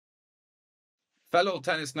Fellow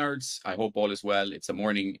tennis nerds, I hope all is well. It's a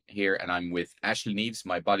morning here, and I'm with Ashley Neves,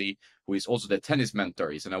 my buddy, who is also the tennis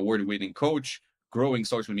mentor. He's an award-winning coach, growing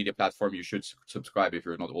social media platform. You should subscribe if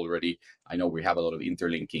you're not already. I know we have a lot of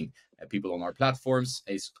interlinking people on our platforms.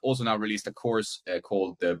 He's also now released a course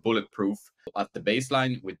called Bulletproof at the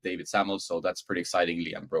baseline with David Samuels. So that's pretty exciting.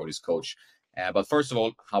 Liam Brody's coach. But first of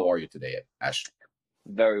all, how are you today, Ash?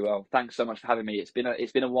 Very well. Thanks so much for having me. It's been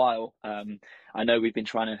a while. I know we've been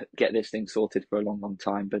trying to get this thing sorted for a long, long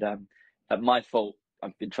time, but at my fault.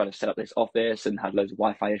 I've been trying to set up this office and had loads of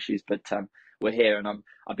Wi-Fi issues, but we're here, and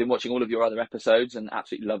I've been watching all of your other episodes and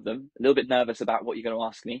absolutely love them. A little bit nervous about what you're going to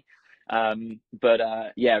ask me, but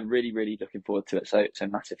yeah, really, really looking forward to it. So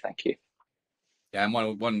massive thank you. Yeah, I'm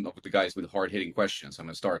one of the guys with hard hitting questions. I'm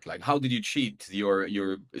gonna start like, how did you cheat your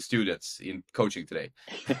students in coaching today?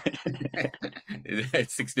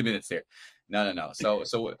 It's 60 minutes here. No.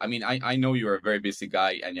 So I mean, I know you're a very busy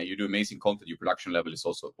guy, and yeah, you do amazing content. Your production level is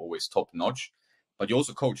also always top notch, but you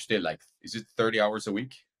also coach still. Like, is it 30 hours a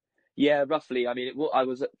week? Yeah, roughly. I mean, I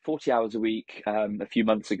was at 40 hours a week a few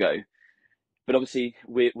months ago. But obviously,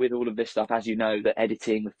 with all of this stuff, as you know, the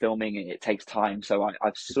editing, the filming, it takes time. So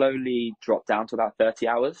I've slowly dropped down to about 30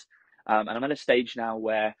 hours. And I'm at a stage now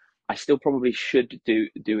where I still probably should do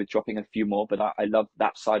a dropping a few more, but I love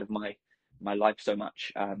that side of my life so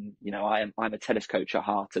much. I'm a tennis coach at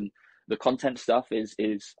heart, and the content stuff is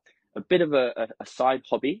a bit of a side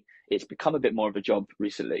hobby. It's become a bit more of a job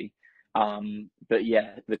recently. But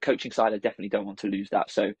yeah, the coaching side, I definitely don't want to lose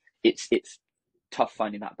that. So it's tough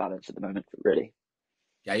finding that balance at the moment, really.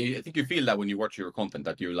 Yeah, I think you feel that when you watch your content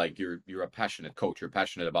that you're a passionate coach. You're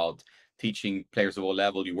passionate about teaching players of all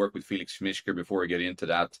level. You work with Felix Mischker before we get into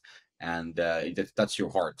that, and that's your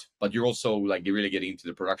heart. But you're also like you're really getting into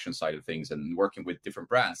the production side of things and working with different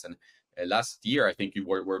brands. And last year, I think you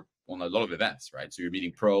were on a lot of events, right? So you're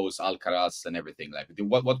meeting pros, Alcaraz, and everything. Like,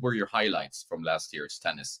 what were your highlights from last year's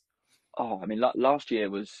tennis? Oh, I mean, last year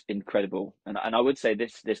was incredible, and I would say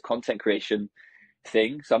this content creation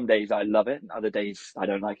thing. Some days I love it, and other days I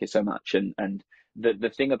don't like it so much. And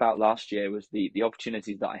the thing about last year was the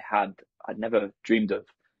opportunities that I had. I'd never dreamed of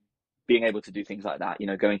being able to do things like that. You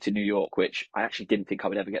know, going to New York, which I actually didn't think I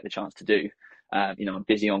would ever get the chance to do. I'm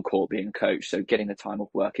busy on court being a coach, so getting the time off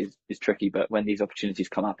work is tricky. But when these opportunities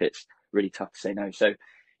come up, it's really tough to say no. So,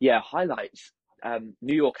 yeah, highlights.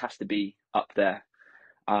 New York has to be up there.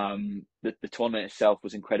 The tournament itself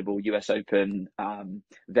was incredible. US Open,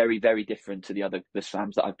 very, very different to the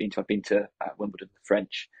slams that I've been to. I've been to Wimbledon, the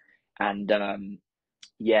French, and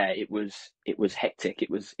yeah, it was hectic. It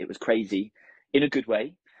was crazy in a good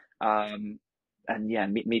way. Um, and yeah,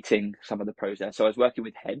 meeting some of the pros there. So I was working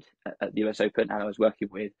with Head at the US Open, and I was working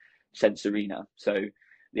with Sense Arena. So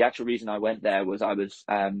the actual reason I went there was I was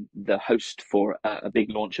the host for a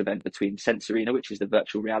big launch event between Sense Arena, which is the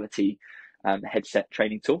virtual reality headset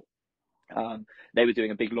training tool. They were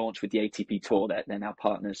doing a big launch with the ATP Tour. They're now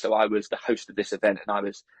partners. So I was the host of this event, and I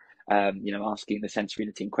was, asking the Sense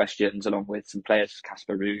Arena team questions along with some players,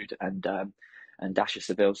 Casper Ruud and Dasha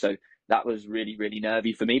Seville. So that was really, really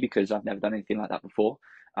nervy for me because I've never done anything like that before.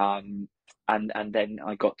 And then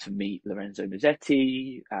I got to meet Lorenzo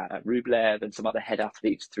Musetti, Rublev, and some other head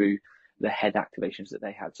athletes through the head activations that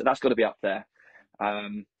they had. So that's got to be up there.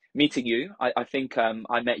 Meeting you, I think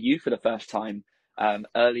I met you for the first time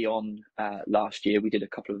early on last year. We did a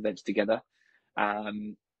couple of events together.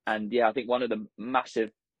 And yeah, I think one of the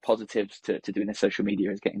massive positives to doing this social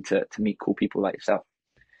media is getting to meet cool people like yourself.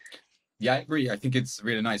 Yeah, I agree. I think it's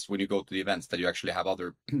really nice when you go to the events that you actually have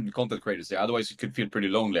other content creators there. Otherwise, it could feel pretty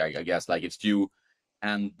lonely, I guess. Like it's you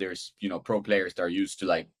and there's, pro players that are used to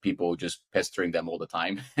like people just pestering them all the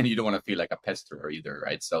time. And you don't want to feel like a pesterer either,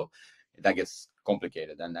 right? So that gets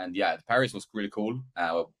complicated. And yeah, Paris was really cool.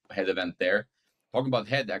 Head event there. Talking about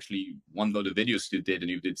head, actually, one of the videos you did,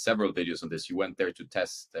 and you did several videos on this, you went there to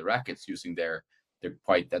test the rackets using their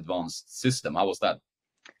quite advanced system. How was that?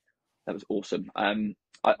 That was awesome.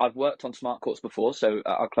 I've worked on smart courts before. So at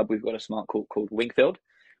our club, we've got a smart court called Wingfield,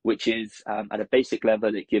 which is at a basic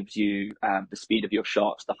level, it gives you the speed of your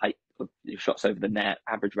shots, the height of your shots over the net,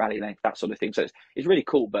 average rally length, that sort of thing. So it's really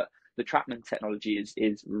cool. But the TrackMan technology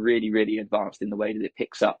is really, really advanced in the way that it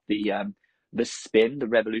picks up the spin, the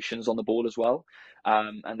revolutions on the ball as well.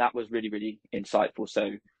 And that was really, really insightful.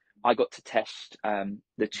 So I got to test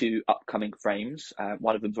the two upcoming frames.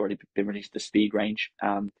 One of them's already been released, the speed range,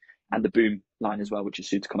 and the boom line as well, which is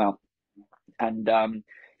soon to come out. And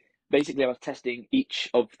basically, I was testing each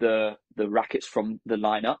of the rackets from the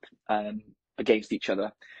lineup against each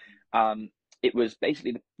other. It was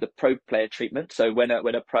basically the pro player treatment. So when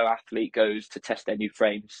a pro athlete goes to test their new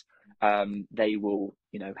frames, they will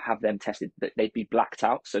have them tested, that they'd be blacked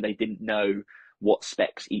out, so they didn't know what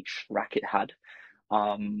specs each racket had,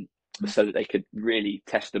 um, so that they could really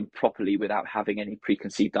test them properly without having any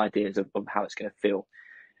preconceived ideas of how it's going to feel.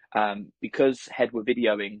 Because Head were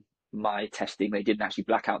videoing my testing, they didn't actually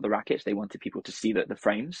black out the rackets. They wanted people to see the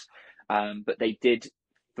frames, but they did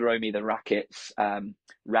throw me the rackets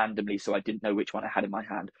randomly, so I didn't know which one I had in my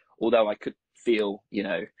hand. Although I could feel,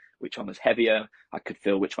 which one was heavier. I could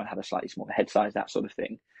feel which one had a slightly smaller head size, that sort of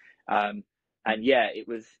thing. And yeah,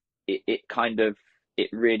 it kind of it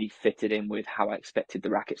really fitted in with how I expected the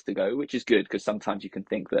rackets to go, which is good because sometimes you can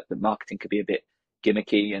think that the marketing could be a bit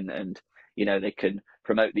gimmicky and they can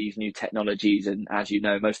promote these new technologies, and as you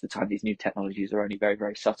know, most of the time these new technologies are only very,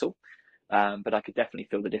 very subtle. But I could definitely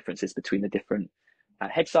feel the differences between the different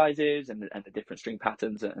head sizes and the different string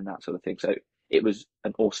patterns and that sort of thing. So it was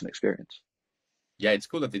an awesome experience. Yeah, it's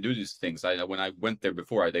cool that they do these things. When I went there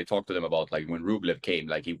before, they talked to them about like when Rublev came,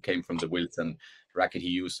 like he came from the Wilson racket he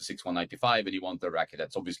used, the 6195, and he wanted a racket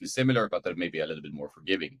that's obviously similar, but that may be a little bit more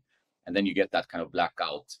forgiving. And then you get that kind of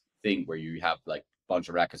blackout thing where you have like a bunch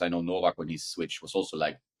of rackets. I know Novak when he switched was also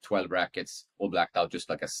like 12 rackets all blacked out, just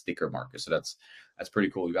like a sticker marker. So that's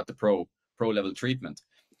pretty cool. You got the pro level treatment.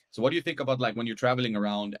 So what do you think about like when you're traveling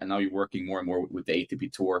around and now you're working more and more with the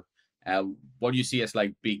ATP tour? What do you see as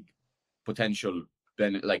like big potential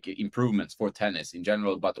like improvements for tennis in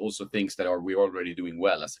general, but also things that we're already doing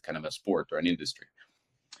well as a kind of a sport or an industry?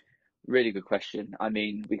 Really good question. I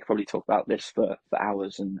mean, we could probably talk about this for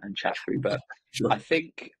hours and chat through, but Sure. I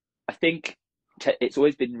think it's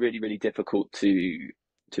always been really, really difficult to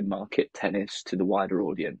market tennis to the wider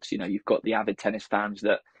audience. You've got the avid tennis fans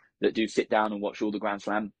that do sit down and watch all the Grand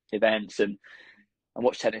Slam events and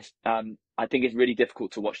watch tennis. I think it's really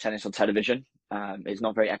difficult to watch tennis on television. It's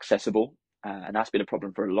not very accessible, and that's been a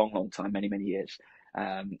problem for a long, long time, many, many years.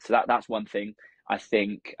 So that's one thing. I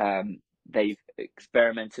think they've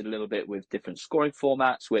experimented a little bit with different scoring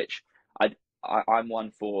formats, which I'm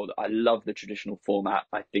one for. I love the traditional format.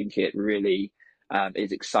 I think it really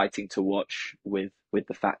is exciting to watch with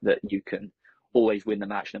the fact that you can always win the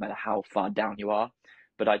match no matter how far down you are.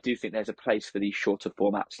 But I do think there's a place for these shorter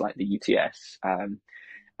formats like the UTS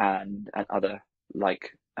and other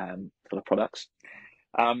like other products.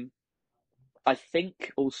 Um, I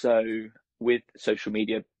think also with social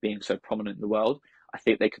media being so prominent in the world, I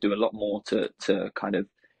think they could do a lot more to kind of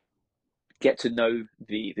get to know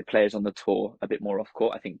the players on the tour a bit more off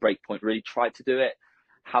court. I think Breakpoint really tried to do it.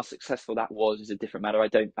 How successful that was is a different matter. I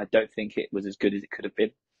don't think it was as good as it could have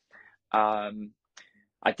been. Um,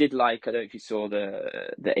 I did like, I don't know if you saw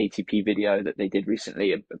the ATP video that they did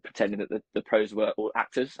recently, pretending that the pros were all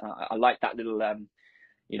actors. I like that little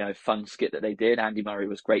fun skit that they did. Andy Murray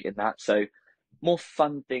was great in that. So more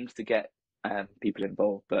fun things to get people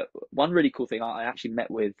involved. But one really cool thing, I actually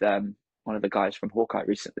met with one of the guys from Hawkeye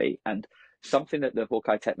recently, and something that the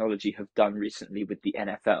Hawkeye technology have done recently with the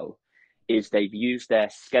NFL is they've used their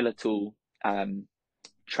skeletal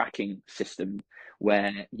tracking system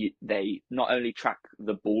where they not only track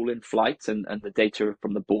the ball in flight and the data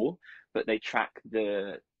from the ball, but they track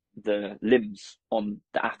the limbs on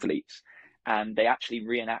the athletes. And they actually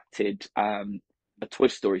reenacted a Toy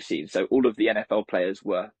Story scene. So all of the NFL players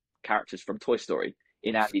were characters from Toy Story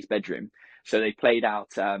in Andy's bedroom. So they played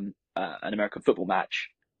out an American football match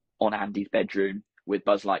on Andy's bedroom with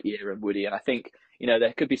Buzz Lightyear and Woody. And I think,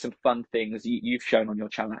 there could be some fun things. You've shown on your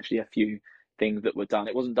channel actually a few things that were done.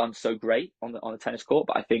 It wasn't done so great on the tennis court,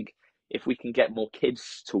 but I think if we can get more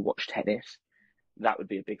kids to watch tennis, that would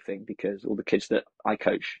be a big thing because all the kids that I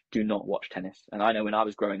coach do not watch tennis. And I know when I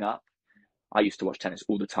was growing up, I used to watch tennis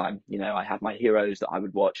all the time. I had my heroes that I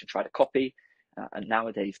would watch and try to copy. And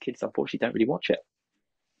nowadays, kids unfortunately don't really watch it.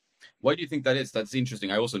 Why do you think that is? That's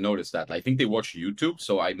interesting. I also noticed that. I think they watch YouTube.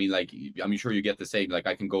 So I mean, like, I'm sure you get the same. Like,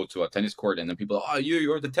 I can go to a tennis court and then people, oh,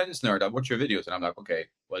 you're the tennis nerd. I watch your videos, and I'm like, okay,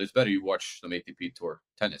 well, it's better you watch some ATP Tour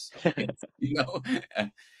tennis, you know.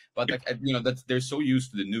 But like, that's they're so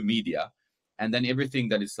used to the new media, and then everything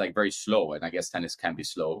that is like very slow. And I guess tennis can be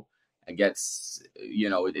slow and gets,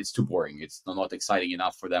 it's too boring. It's not exciting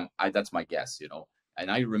enough for them. That's my guess.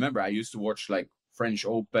 And I remember I used to watch like French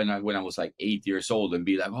Open when I was like 8 years old and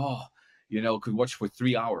be like, oh, could watch for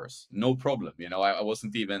 3 hours, no problem. I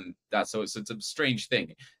wasn't even that. So it's a strange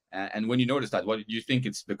thing. And when you notice that, what do you think?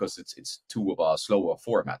 It's because it's too slow a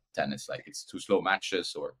format tennis, like it's too slow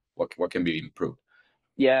matches, or what can be improved?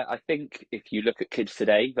 Yeah, I think if you look at kids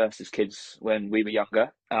today versus kids when we were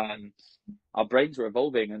younger, our brains are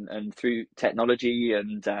evolving, and through technology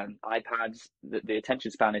and iPads, the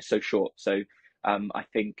attention span is so short. So I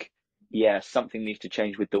think, yeah, something needs to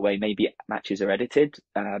change with the way maybe matches are edited.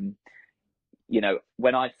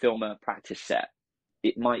 when I film a practice set,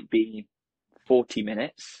 it might be 40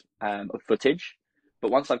 minutes of footage,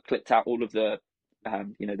 but once I've clipped out all of the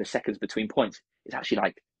seconds between points, it's actually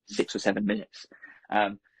like 6 or 7 minutes.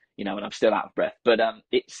 Um, and I'm still out of breath. But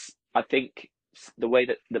I think the way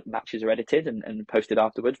that the matches are edited and posted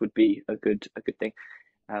afterwards would be a good thing.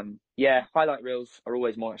 Yeah, highlight reels are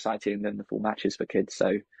always more exciting than the full matches for kids.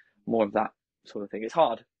 So more of that sort of thing. It's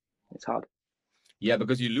hard. It's hard. Yeah,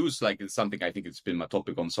 because you lose, like, it's something I think it's been my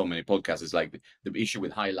topic on so many podcasts, is like the issue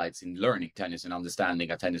with highlights in learning tennis and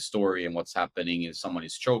understanding a tennis story and what's happening if someone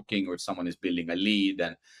is choking or if someone is building a lead,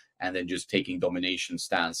 and then just taking domination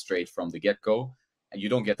stance straight from the get-go. And you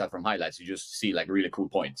don't get that from highlights. You just see like really cool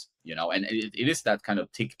points, and it is that kind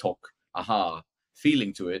of TikTok aha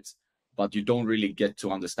feeling to it, but you don't really get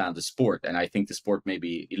to understand the sport. And I think the sport,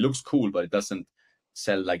 maybe it looks cool, but it doesn't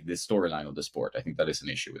sell like the storyline of the sport. I think that is an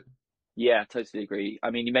issue with it. Yeah, totally agree.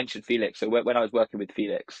 I mean, you mentioned Felix. So when I was working with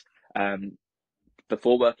Felix,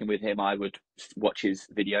 before working with him, I would watch his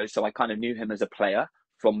videos. So I kind of knew him as a player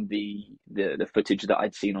from the footage that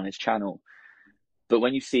I'd seen on his channel. But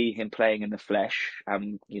when you see him playing in the flesh,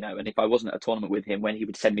 and if I wasn't at a tournament with him, when he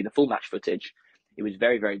would send me the full match footage, it was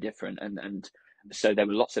very, very different. And so there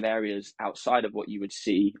were lots of areas outside of what you would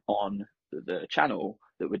see on the channel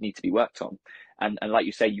that would need to be worked on. And like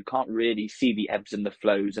you say, you can't really see the ebbs and the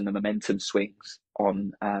flows and the momentum swings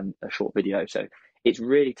on a short video. So it's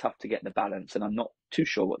really tough to get the balance. And I'm not too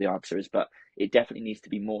sure what the answer is, but it definitely needs to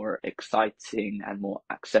be more exciting and more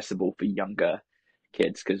accessible for younger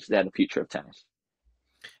kids because they're the future of tennis.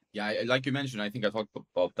 Yeah, like you mentioned, I think I talked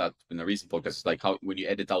about that in a recent podcast. It's like how when you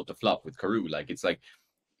edit out the fluff with Karoo, like it's like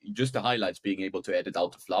just the highlights, being able to edit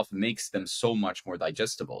out the fluff makes them so much more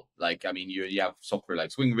digestible. Like, I mean, you have software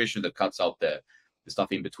like Swing Vision that cuts out the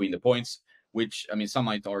stuff in between the points, which, I mean, some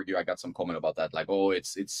might argue, I got some comment about that, like, oh,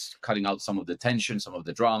 it's cutting out some of the tension, some of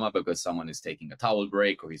the drama because someone is taking a towel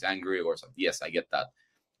break or he's angry or something. Yes, I get that.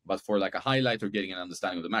 But for like a highlight or getting an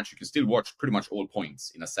understanding of the match, you can still watch pretty much all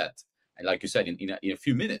points in a set. And like you said, in a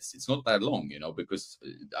few minutes, it's not that long, because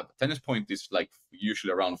a tennis point is like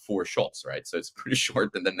usually around 4 shots, right? So it's pretty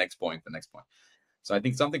short, and the next point, the next point. So I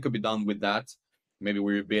think something could be done with that. Maybe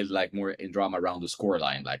we build like more in drama around the score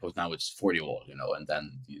line, like, oh, now it's 40 all, and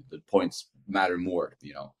then the points matter more.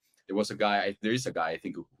 There is a guy I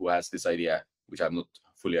think who has this idea, which I'm not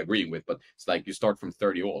fully agreeing with, but it's like you start from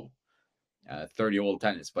 30 all. 30 all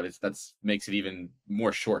tennis, but that makes it even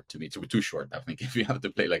more short to me. It's too short, I think, if you have to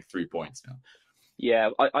play like 3 points. Yeah,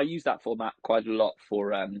 I use that format quite a lot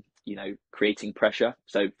for creating pressure.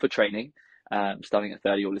 So for training, starting at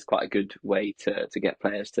 30 all is quite a good way to get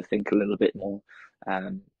players to think a little bit more,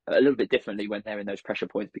 a little bit differently when they're in those pressure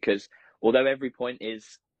points. Because although every point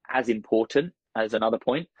is as important as another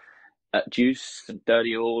point, at deuce and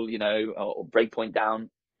 30 all, or break point down,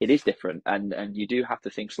 it is different, and you do have to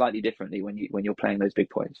think slightly differently when you're playing those big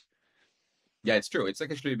points. Yeah, it's true. It's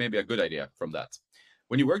actually maybe a good idea from that.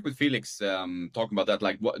 When you worked with Felix, talking about that,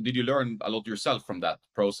 like, what did you learn a lot yourself from that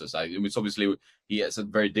process? It's obviously he has a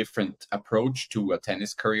very different approach to a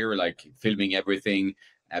tennis career, like filming everything,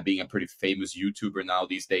 being a pretty famous YouTuber now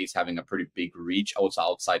these days, having a pretty big reach, also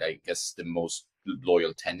outside, I guess, the most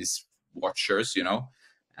loyal tennis watchers.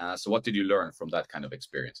 So what did you learn from that kind of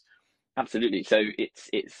experience? Absolutely. So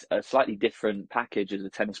it's a slightly different package as a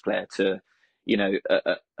tennis player to,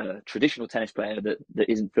 a traditional tennis player that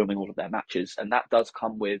isn't filming all of their matches, and that does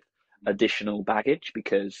come with additional baggage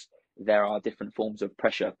because there are different forms of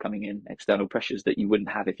pressure coming in, external pressures that you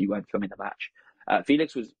wouldn't have if you weren't filming the match.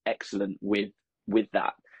 Felix was excellent with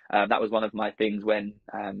that. That was one of my things when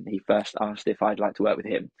he first asked if I'd like to work with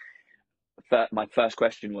him. My first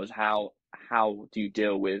question was how do you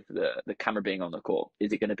deal with the camera being on the court?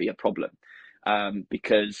 Is it going to be a problem?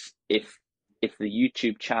 Because if the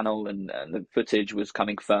YouTube channel and the footage was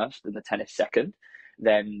coming first and the tennis second,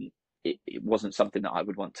 then it wasn't something that I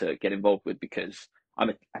would want to get involved with because as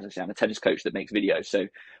I say, I'm a tennis coach that makes videos. So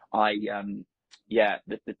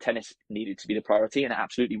the tennis needed to be the priority, and it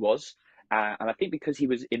absolutely was. And I think because he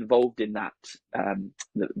was involved in that,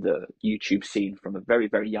 the YouTube scene from a very,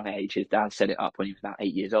 very young age, his dad set it up when he was about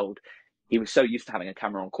 8 years old. He was so used to having a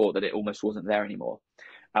camera on court that it almost wasn't there anymore.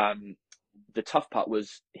 The tough part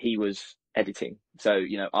was he was editing. So,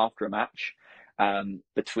 after a match,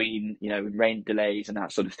 between, rain delays and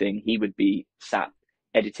that sort of thing, he would be sat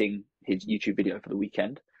editing his YouTube video for the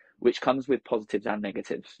weekend, which comes with positives and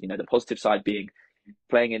negatives. The positive side being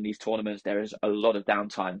playing in these tournaments, there is a lot of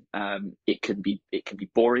downtime. It can be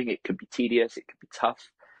boring, it can be tedious, it can be tough.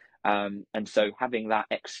 And so having that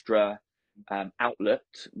extra outlet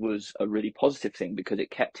was a really positive thing because it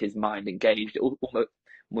kept his mind engaged. It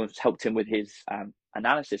was helped him with his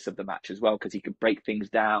analysis of the match as well, because he could break things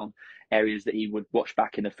down, areas that he would watch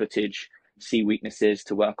back in the footage, see weaknesses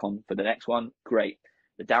to work on for the next one. Great.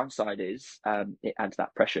 The downside is it adds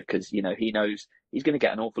that pressure, because you know he knows he's going to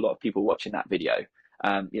get an awful lot of people watching that video.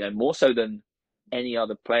 You know, more so than any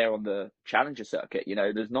other player on the challenger circuit. You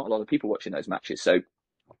know, there's not a lot of people watching those matches, so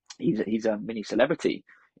he's a mini celebrity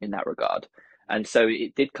in that regard. And so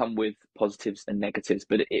it did come with positives and negatives,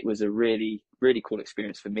 but it was a really, really cool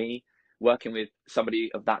experience for me working with somebody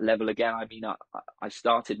of that level again. I mean, I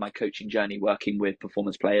started my coaching journey working with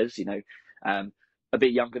performance players, you know, a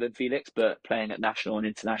bit younger than Felix, but playing at national and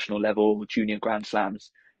international level, junior Grand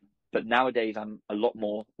Slams. But nowadays, I'm a lot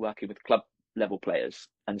more working with club level players,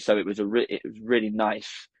 and so it was really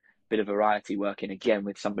nice bit of variety working again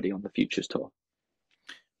with somebody on the Futures Tour.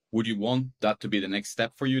 Would you want that to be the next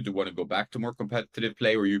step for you? Do you want to go back to more competitive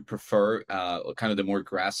play, or you prefer kind of the more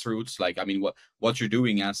grassroots? Like, I mean, what you're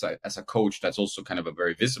doing as a coach, that's also kind of a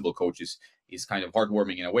very visible coach, is kind of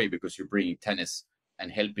heartwarming in a way, because you're bringing tennis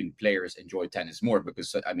and helping players enjoy tennis more.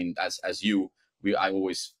 Because I mean, I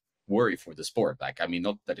always worry for the sport. Like, I mean,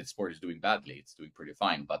 not that the sport is doing badly; it's doing pretty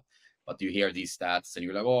fine. But you hear these stats and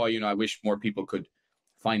you're like, oh, you know, I wish more people could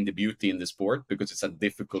find the beauty in the sport, because it's a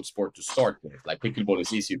difficult sport to start with. Like, pickleball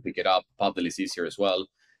is easy, you pick it up, paddle is easier as well,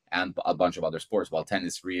 and a bunch of other sports. While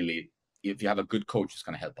tennis, really, if you have a good coach, it's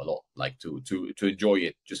going to help a lot, like to enjoy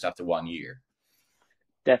it just after 1 year.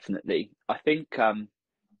 Definitely. I think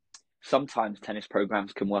sometimes tennis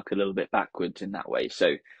programs can work a little bit backwards in that way.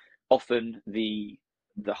 So often the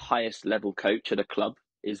highest level coach at a club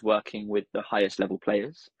is working with the highest level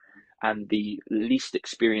players, and the least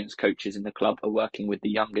experienced coaches in the club are working with the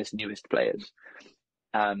youngest, newest players.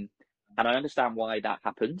 And I understand why that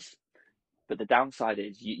happens, but the downside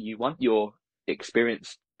is you want your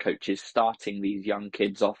experienced coaches starting these young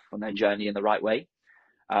kids off on their journey in the right way.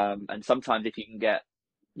 And sometimes if you can get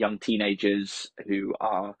young teenagers who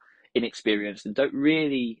are inexperienced and don't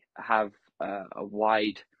really have a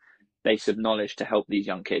wide base of knowledge to help these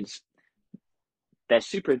young kids, they're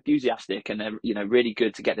super enthusiastic and they're, you know, really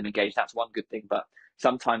good to get them engaged. That's one good thing, but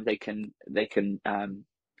sometimes they can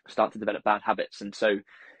start to develop bad habits. And so,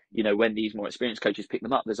 you know, when these more experienced coaches pick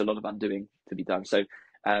them up, there's a lot of undoing to be done. So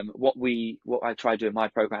what I try to do in my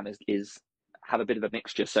program is have a bit of a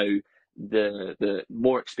mixture. So the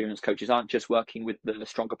more experienced coaches aren't just working with the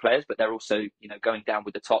stronger players, but they're also, you know, going down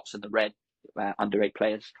with the tops and the red under-8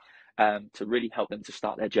 players to really help them to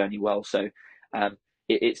start their journey well. So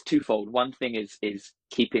it's twofold. One thing is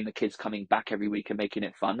keeping the kids coming back every week and making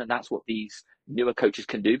it fun, and that's what these newer coaches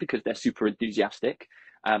can do because they're super enthusiastic,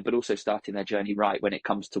 but also starting their journey right when it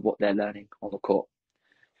comes to what they're learning on the court.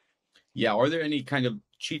 Yeah, are there any kind of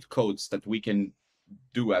cheat codes that we can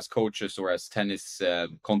do as coaches or as tennis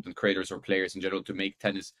content creators or players in general to make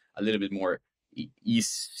tennis a little bit more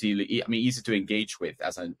easy to engage with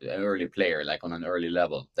as an early player, like on an early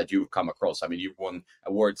level, that you've come across? I mean, you've won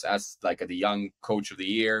awards as like the young coach of the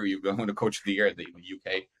year, you've won the coach of the year in the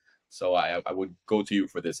UK, so I would go to you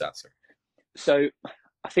for this answer. So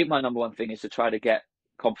I think my number one thing is to try to get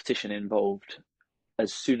competition involved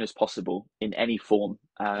as soon as possible in any form,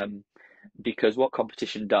 because what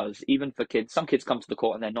competition does, even for kids, some kids come to the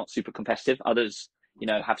court and they're not super competitive, others, you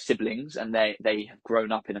know, have siblings and they have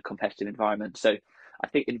grown up in a competitive environment. So I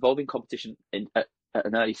think involving competition at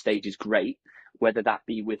an early stage is great, whether that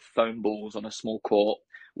be with foam balls on a small court,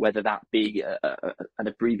 whether that be an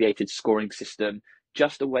abbreviated scoring system,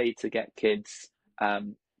 just a way to get kids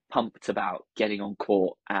pumped about getting on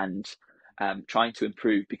court and trying to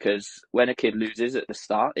improve. Because when a kid loses at the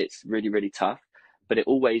start, it's really, really tough, but it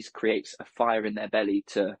always creates a fire in their belly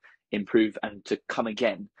to improve and to come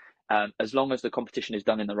again. As long as the competition is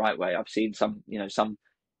done in the right way. I've seen some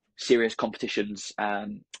serious competitions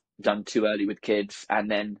done too early with kids, and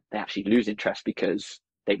then they actually lose interest because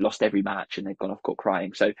they've lost every match and they've gone off court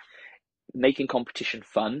crying. So making competition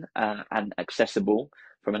fun and accessible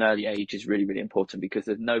from an early age is really, really important, because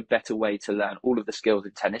there's no better way to learn all of the skills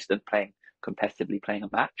in tennis than competitively playing a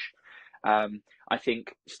match. I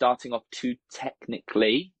think starting off too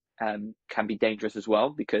technically can be dangerous as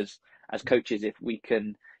well, because as coaches, if we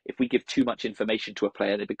give too much information to a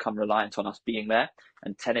player, they become reliant on us being there.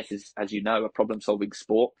 And tennis is, as you know, a problem-solving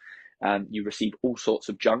sport. You receive all sorts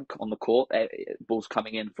of junk on the court, balls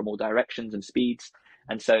coming in from all directions and speeds.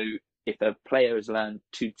 And so if a player has learned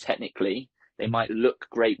too technically, they might look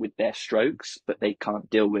great with their strokes, but they can't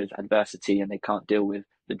deal with adversity and they can't deal with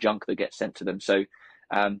the junk that gets sent to them. So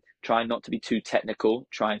trying not to be too technical,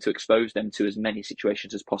 trying to expose them to as many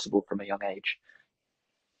situations as possible from a young age.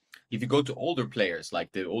 If you go to older players,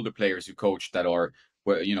 like the older players you coach that are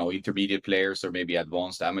where, intermediate players or maybe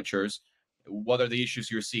advanced amateurs. What are the issues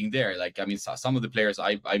you're seeing there? Like, I mean, some of the players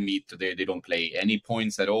I meet, they don't play any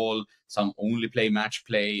points at all. Some only play match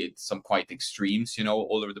play. It's some quite extremes,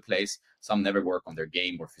 all over the place. Some never work on their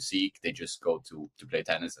game or physique. They just go to play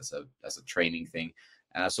tennis as a training thing.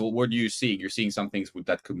 So what are you seeing? You're seeing some things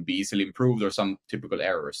that could be easily improved, or some typical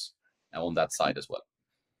errors on that side as well.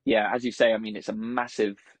 Yeah, as you say, I mean, it's a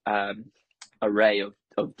massive array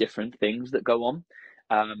of different things that go on.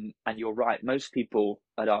 And you're right, most people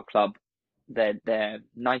at our club, they're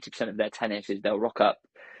 90% of their tennis is they'll rock up,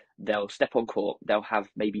 they'll step on court, they'll have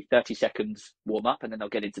maybe 30 seconds warm up, and then they'll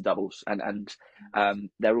get into doubles. And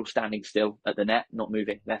they're all standing still at the net, not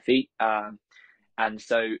moving their feet. And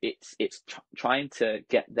so it's trying to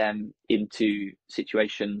get them into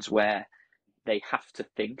situations where they have to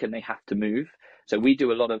think and they have to move. So we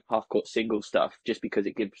do a lot of half court single stuff just because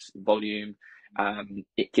it gives volume,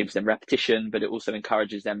 it gives them repetition, but it also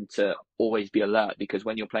encourages them to always be alert, because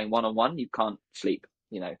when you're playing one on one, you can't sleep,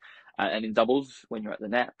 and in doubles, when you're at the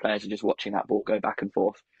net, players are just watching that ball go back and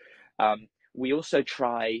forth. We also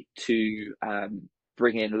try to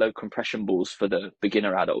bring in low compression balls for the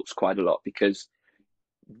beginner adults quite a lot, because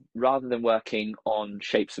rather than working on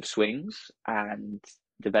shapes of swings and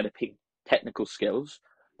developing technical skills,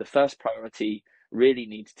 the first priority really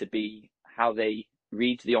needs to be how they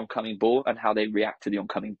read the oncoming ball and how they react to the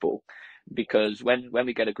oncoming ball. Because when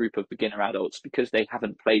we get a group of beginner adults, because they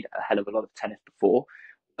haven't played a hell of a lot of tennis before,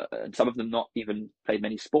 and some of them not even played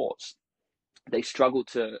many sports, they struggle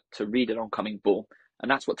to read an oncoming ball. And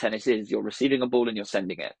that's what tennis is. You're receiving a ball and you're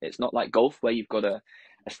sending it. It's not like golf where you've got a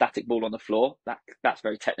static ball on the floor. That's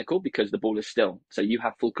very technical because the ball is still. So you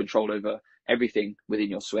have full control over everything within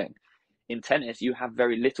your swing. In tennis, you have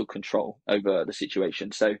very little control over the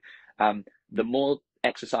situation. So the more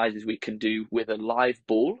exercises we can do with a live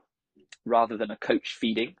ball rather than a coach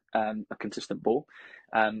feeding a consistent ball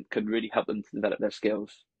can really help them to develop their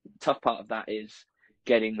skills. The tough part of that is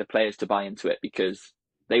getting the players to buy into it, because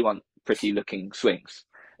they want pretty looking swings.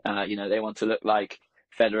 They want to look like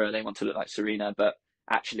Federer, they want to look like Serena, but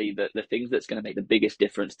actually the things that's going to make the biggest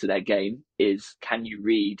difference to their game is, can you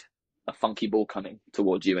read a funky ball coming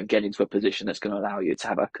towards you and get into a position that's going to allow you to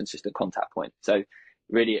have a consistent contact point. So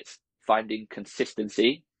really it's finding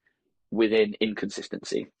consistency within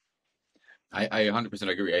inconsistency. I 100%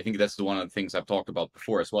 agree. I think that's one of the things I've talked about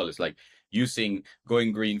before as well. Is like using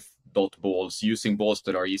going green dot balls, using balls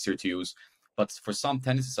that are easier to use. But for some,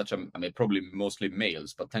 tennis is such a, I mean, probably mostly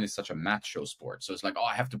males, but tennis is such a macho sport. So it's like, oh,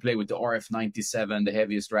 I have to play with the RF97, the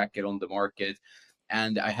heaviest racket on the market,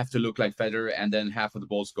 and I have to look like Federer, and then half of the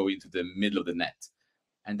balls go into the middle of the net.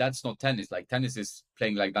 And that's not tennis. Like, tennis is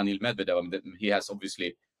playing like Daniil Medvedev. I mean, he has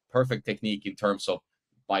obviously perfect technique in terms of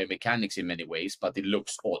biomechanics in many ways, but it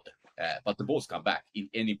looks odd. But the balls come back in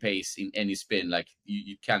any pace, in any spin. Like,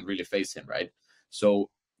 you can't really face him, right? So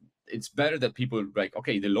it's better that people like,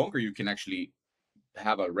 okay, the longer you can actually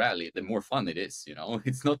have a rally, the more fun it is.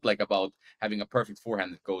 It's not like about having a perfect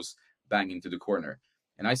forehand that goes bang into the corner.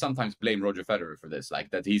 And I sometimes blame Roger Federer for this, like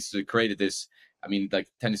that he's created this. I mean, like,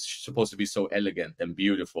 tennis is supposed to be so elegant and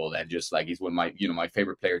beautiful, and just like, he's one of my, my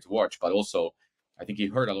favorite player to watch. But also, I think he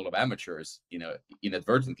hurt a lot of amateurs,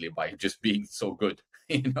 inadvertently by just being so good.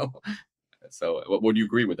 So, would you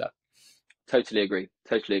agree with that? Totally agree.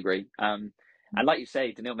 Totally agree. And like you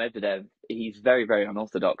say, Daniil Medvedev, he's very, very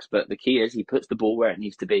unorthodox. But the key is he puts the ball where it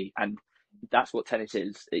needs to be, and that's what tennis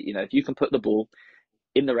is. If you can put the ball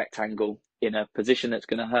in the rectangle in a position that's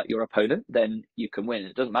going to hurt your opponent, then you can win.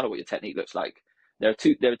 It doesn't matter what your technique looks like. There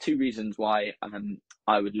are two reasons why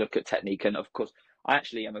I would look at technique, and of course, I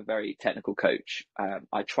actually am a very technical coach.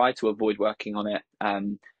 I try to avoid working on it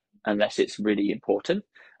unless it's really important.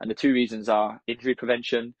 And the two reasons are injury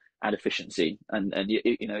prevention and efficiency. And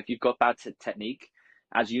if you've got bad technique,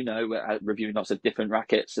 as you know, we're reviewing lots of different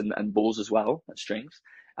rackets and balls as well, and strings.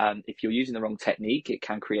 If you're using the wrong technique, it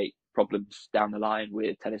can create problems down the line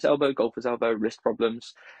with tennis elbow, golfer's elbow, wrist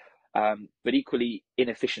problems, but equally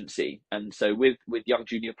inefficiency. And so with young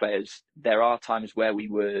junior players, there are times where we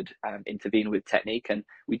would intervene with technique, and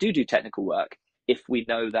we do technical work if we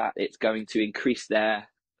know that it's going to increase their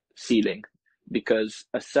ceiling, because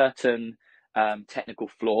a certain technical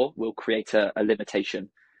flaw will create a limitation.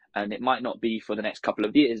 And it might not be for the next couple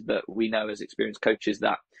of years, but we know as experienced coaches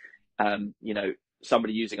that,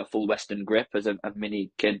 somebody using a full Western grip as a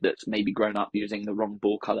mini kid that's maybe grown up using the wrong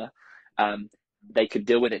ball color, they could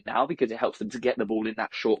deal with it now because it helps them to get the ball in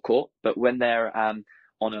that short court. But when they're on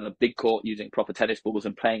a big court using proper tennis balls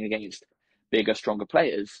and playing against bigger, stronger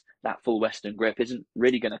players, that full Western grip isn't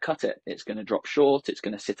really going to cut it. It's going to drop short. It's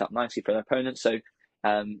going to sit up nicely for their opponent. So,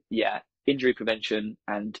 injury prevention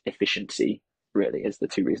and efficiency really is the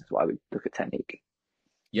two reasons why we look at technique.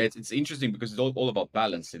 Yeah, it's interesting because it's all about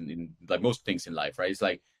balance in like most things in life, right? It's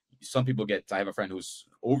like some people get, I have a friend who's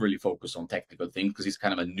overly focused on technical things because he's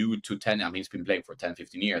kind of a new to 10. I mean, he's been playing for 10,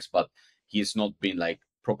 15 years, but he has not been like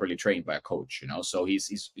properly trained by a coach, you know? So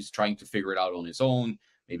he's trying to figure it out on his own,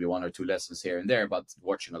 maybe one or two lessons here and there, but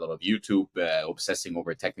watching a lot of YouTube, obsessing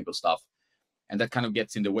over technical stuff. And that kind of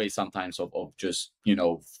gets in the way sometimes of just, you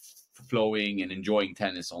know, flowing and enjoying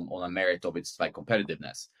tennis on a merit of its like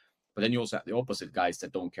competitiveness. But then you also have the opposite, guys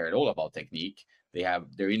that don't care at all about technique.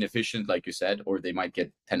 They're inefficient, like you said, or they might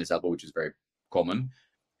get tennis elbow, which is very common,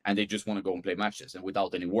 and they just want to go and play matches and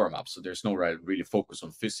without any warm up. So there's no really focus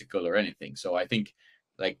on physical or anything. So I think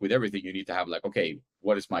like with everything, you need to have like, okay,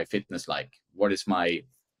 what is my fitness like? What is my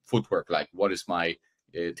footwork like? What is my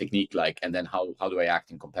technique like? And then how do I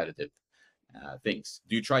act in competitive things?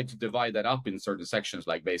 Do you try to divide that up in certain sections,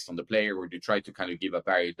 like based on the player, or do you try to kind of give a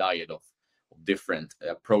varied diet of different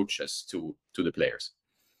approaches to the players?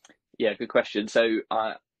 Yeah, good question. So,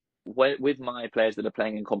 with my players that are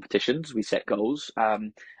playing in competitions, we set goals,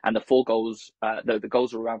 and the four goals, the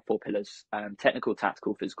goals are around four pillars: technical,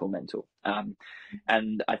 tactical, physical, mental.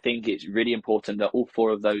 And I think it's really important that all four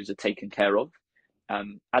of those are taken care of.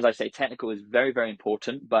 As I say, technical is very, very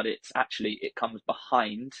important, but it comes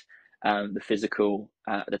behind the physical,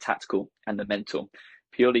 the tactical, and the mental,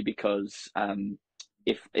 purely because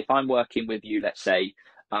if I'm working with you, let's say,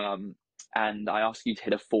 and I ask you to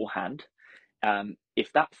hit a forehand,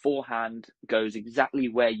 if that forehand goes exactly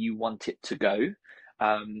where you want it to go,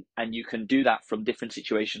 and you can do that from different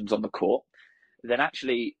situations on the court, then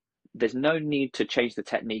actually there's no need to change the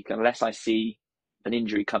technique unless I see an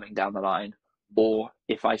injury coming down the line, or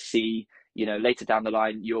if I see, later down the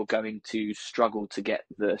line, you're going to struggle to get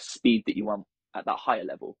the speed that you want at that higher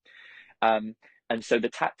level. Um, and so the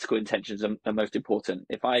tactical intentions are most important.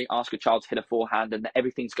 If I ask a child to hit a forehand and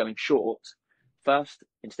everything's going short, first,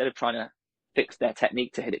 instead of trying to fix their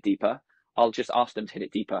technique to hit it deeper, I'll just ask them to hit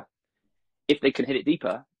it deeper. If they can hit it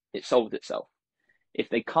deeper, it solved itself. If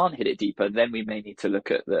they can't hit it deeper, then we may need to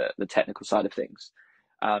look at the technical side of things.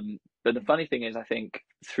 But the funny thing is, I think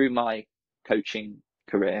through my coaching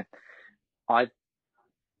career, I've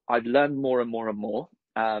I've learned more and more and more.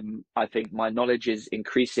 I think my knowledge is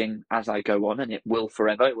increasing as I go on, and it will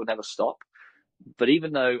forever. It will never stop. But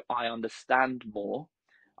even though I understand more,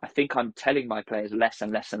 I think I'm telling my players less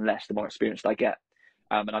and less and less the more experienced I get.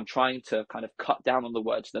 And I'm trying to kind of cut down on the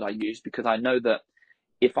words that I use, because I know that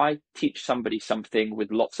if I teach somebody something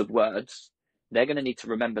with lots of words, they're going to need to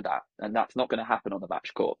remember that. And that's not going to happen on the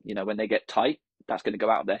match court. When they get tight, that's going to go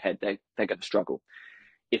out of their head. They're going to struggle.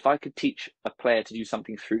 If I could teach a player to do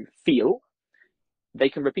something through feel, they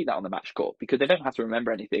can repeat that on the match court, because they don't have to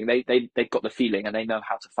remember anything. They've got the feeling and they know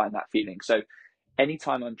how to find that feeling. So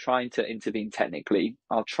anytime I'm trying to intervene technically,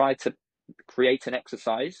 I'll try to create an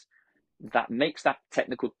exercise that makes that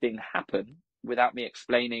technical thing happen without me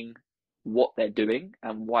explaining what they're doing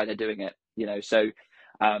and why they're doing it. So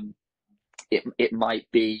it might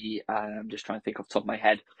be, I'm just trying to think off the top of my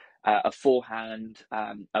head, a forehand.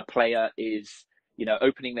 A player is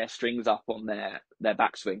opening their strings up on their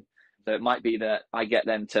backswing. So it might be that I get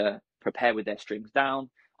them to prepare with their strings down.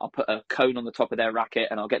 I'll put a cone on the top of their racket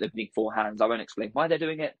and I'll get them doing forehands. I won't explain why they're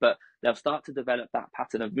doing it, but they'll start to develop that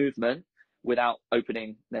pattern of movement without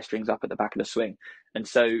opening their strings up at the back of the swing. And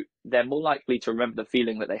so they're more likely to remember the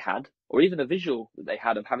feeling that they had, or even the visual that they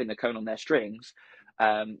had of having the cone on their strings,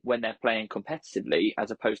 when they're playing competitively, as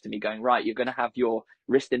opposed to me going, right, you're going to have your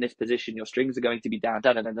wrist in this position, your strings are going to be down,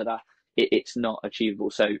 da da da da da. It's not achievable.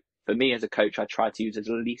 So for me as a coach, I try to use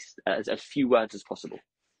as few words as possible.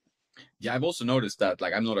 Yeah, I've also noticed that,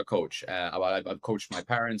 like, I'm not a coach, I've coached my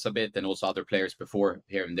parents a bit and also other players before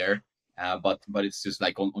here and there, but it's just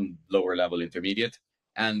like on lower level intermediate.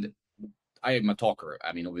 And I am a talker.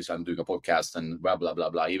 I mean, obviously, I'm doing a podcast and blah blah blah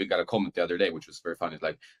blah. I even got a comment the other day, which was very funny. It's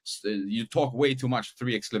like, you talk way too much,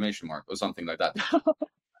 3 exclamation mark or something like that.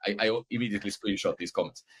 I immediately screenshot these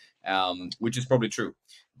comments, which is probably true.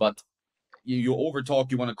 But you over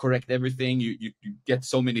talk, you want to correct everything, you get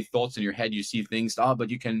so many thoughts in your head, you see things, but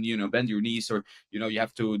you can bend your knees, or you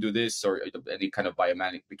have to do this, or any kind of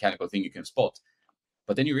biomechanical thing you can spot.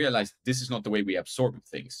 But then you realize this is not the way we absorb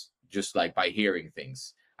things, just like by hearing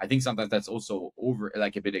things. I think sometimes that's also over,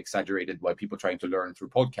 like, a bit exaggerated by people trying to learn through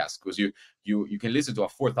podcasts, because you can listen to a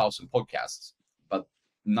 4,000 podcasts, but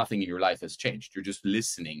nothing in your life has changed. You're just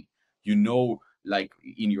listening, like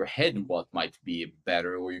in your head what might be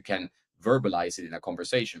better, or you can verbalize it in a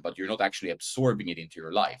conversation, but you're not actually absorbing it into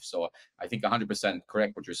your life. So I think 100%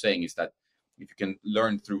 correct what you're saying is that if you can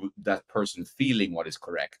learn through that person feeling what is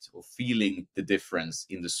correct or feeling the difference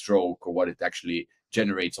in the stroke or what it actually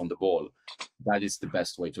generates on the ball, that is the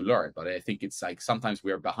best way to learn. But I think it's like sometimes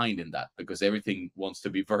we are behind in that because everything wants to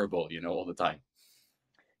be verbal, all the time.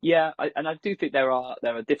 Yeah, and I do think there are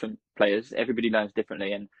different players. Everybody learns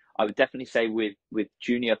differently, and I would definitely say with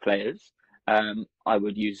junior players, I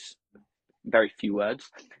would use very few words.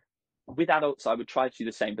 With adults, I would try to do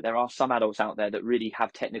the same, but there are some adults out there that really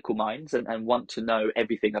have technical minds and want to know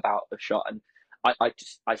everything about a shot. And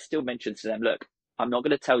I still mention to them, look, I'm not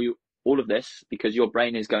going to tell you all of this because your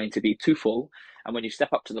brain is going to be too full. And when you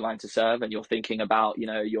step up to the line to serve and you're thinking about,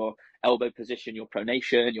 your elbow position, your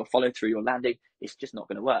pronation, your follow through, your landing, it's just not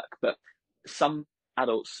going to work. But some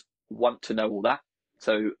adults want to know all that.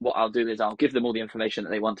 So what I'll do is I'll give them all the information that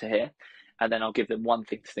they want to hear, and then I'll give them one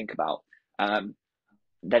thing to think about.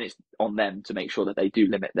 Then it's on them to make sure that they do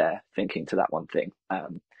limit their thinking to that one thing.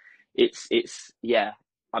 It's yeah.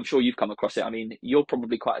 I'm sure you've come across it. I mean, you're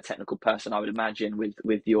probably quite a technical person, I would imagine,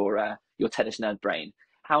 with your tennis nerd brain.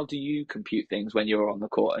 How do you compute things when you're on the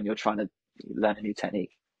court and you're trying to learn a new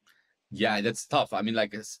technique? Yeah, that's tough. I mean,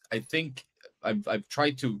 like I think I've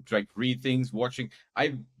tried to like read things, watching.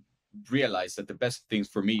 I've realized that the best things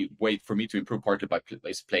for me, way for me to improve partly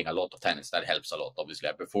is playing a lot of tennis. That helps a lot. Obviously,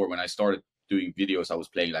 before when I started doing videos, I was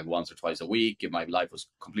playing like once or twice a week, and my life was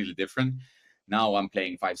completely different. Now I'm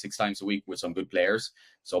playing 5, 6 times a week with some good players.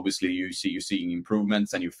 So obviously you're seeing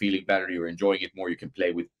improvements and you're feeling better. You're enjoying it more. You can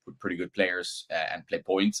play with pretty good players and play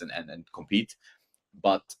points and compete.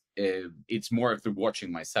 But it's more through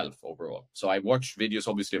watching myself overall. So I watch videos,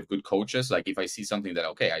 obviously, of good coaches. Like if I see something that,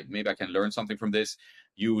 okay, maybe I can learn something from this.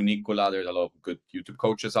 You, Nicola, there's a lot of good YouTube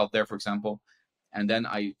coaches out there, for example. And then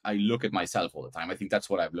I look at myself all the time. I think that's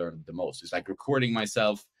what I've learned the most. It's like recording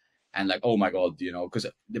myself and like, oh my God, because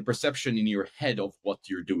the perception in your head of what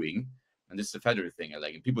you're doing, and this is a Federer thing,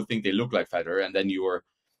 like people think they look like Federer, and then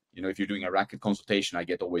if you're doing a racket consultation, I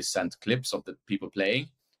get always sent clips of the people playing,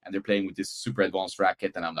 and they're playing with this super advanced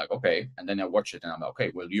racket, and I'm like, okay. And then I watch it, and I'm like,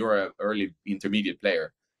 okay, well, you're an early intermediate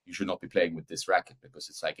player. You should not be playing with this racket because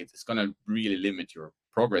it's like it's going to really limit your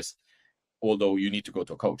progress. Although you need to go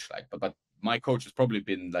to a coach, like, but my coach has probably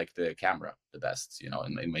been like the camera, the best,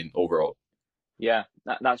 in overall. Yeah,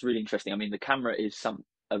 that's really interesting. I mean, the camera is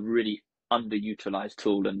a really underutilized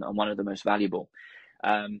tool and one of the most valuable.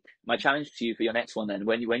 My challenge to you for your next one, then,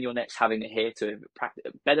 when you're next having it here to practice,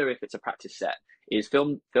 better if it's a practice set, is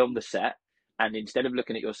film the set, and instead of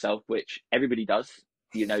looking at yourself, which everybody does,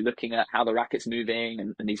 looking at how the racket's moving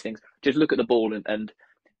and these things, just look at the ball and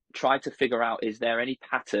try to figure out, is there any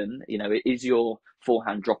pattern? Is your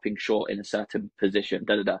forehand dropping short in a certain position?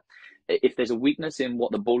 Da da da. If there's a weakness in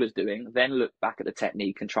what the ball is doing, then look back at the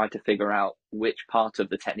technique and try to figure out which part of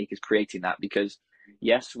the technique is creating that. Because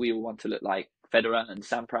yes, we all want to look like Federer and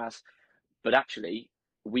Sampras, but actually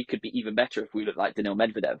we could be even better if we look like Daniil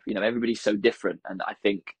Medvedev. Everybody's so different, and I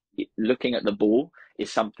think looking at the ball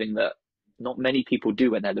is something that not many people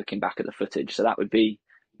do when they're looking back at the footage. So that would be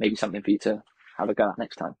maybe something for you to have a go at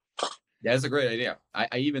next time. Yeah, that's a great idea.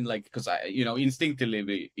 I even like, because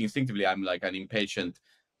instinctively I'm like an impatient,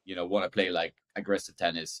 want to play like aggressive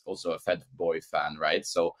tennis, also a Fed boy fan, right?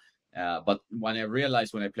 So but when I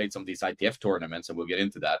realized, when I played some of these ITF tournaments, and we'll get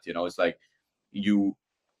into that, it's like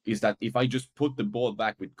that if I just put the ball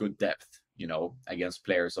back with good depth, against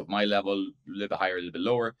players of my level, a little bit higher, a little bit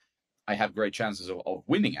lower, I have great chances of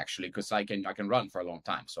winning, actually, because I can run for a long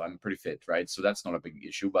time. So I'm pretty fit, right? So that's not a big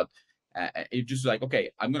issue. But it's just like, okay,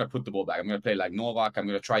 I'm going to put the ball back. I'm going to play like Novak. I'm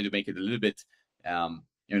going to try to make it a little bit,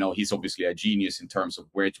 he's obviously a genius in terms of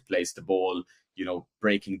where to place the ball,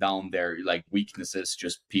 breaking down their like weaknesses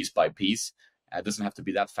just piece by piece. It doesn't have to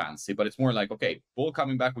be that fancy, but it's more like, okay, ball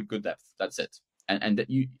coming back with good depth. That's it. And that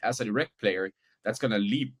you, as a direct player, that's going to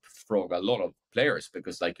leapfrog a lot of players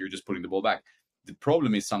because like you're just putting the ball back. The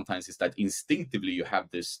problem is sometimes is that instinctively you have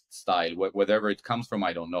this style, whatever it comes from,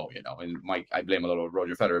 I don't know, and I blame a lot of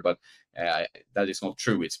Roger Federer, but that is not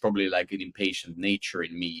true. It's probably like an impatient nature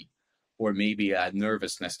in me, or maybe a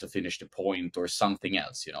nervousness to finish the point or something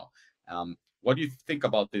else, what do you think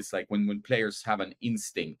about this? Like when players have an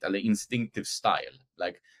instinct, an instinctive style,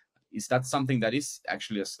 like, is that something that is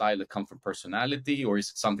actually a style that comes from personality, or is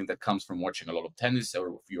it something that comes from watching a lot of tennis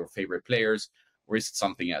or your favorite players, or is it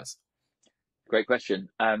something else? Great question.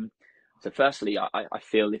 So firstly, I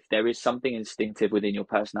feel if there is something instinctive within your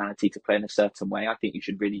personality to play in a certain way, I think you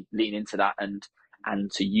should really lean into that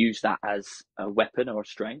and to use that as a weapon or a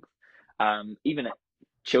strength. Even at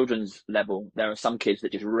children's level, there are some kids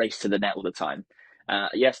that just race to the net all the time.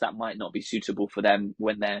 Yes, that might not be suitable for them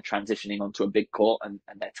when they're transitioning onto a big court and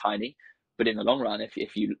they're tiny, But in the long run,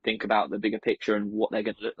 if you think about the bigger picture and what they're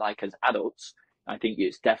going to look like as adults, I think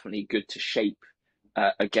it's definitely good to shape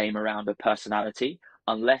a game around a personality,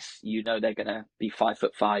 unless you know they're going to be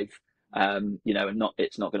 5'5", and not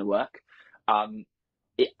it's not going to work. Um,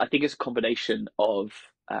 I think it's a combination of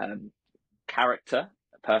character,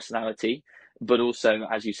 personality, but also,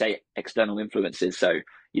 as you say, external influences. So,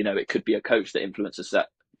 it could be a coach that influences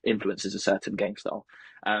a certain game style.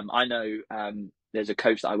 I know there's a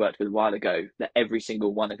coach that I worked with a while ago that every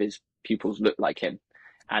single one of his pupils looked like him.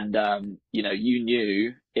 And, you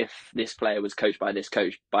knew if this player was coached by this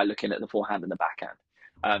coach by looking at the forehand and the backhand.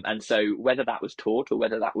 And so whether that was taught or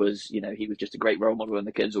whether that was, he was just a great role model and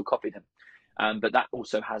the kids all copied him. But that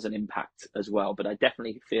also has an impact as well. But I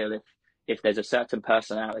definitely feel if there's a certain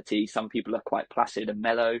personality, some people are quite placid and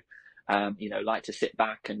mellow, like to sit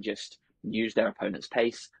back and just use their opponent's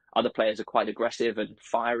pace. Other players are quite aggressive and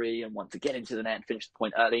fiery and want to get into the net and finish the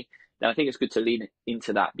point early. Then I think it's good to lean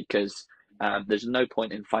into that because there's no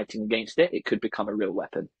point in fighting against it. It could become a real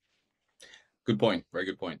weapon. Good point. Very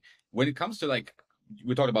good point. When it comes to like,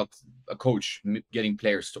 we talked about a coach getting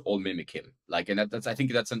players to all mimic him. Like, and that's I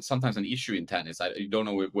think that's sometimes an issue in tennis. I don't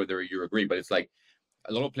know whether you agree, but it's like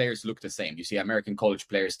a lot of players look the same. You see, American college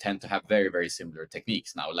players tend to have very, very similar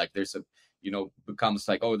techniques now. Like, there's becomes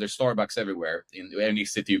like, oh, there's Starbucks everywhere in any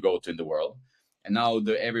city you go to in the world. And now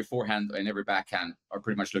every forehand and every backhand are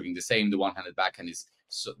pretty much looking the same. The one-handed backhand is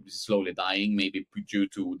slowly dying, maybe due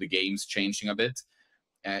to the games changing a bit.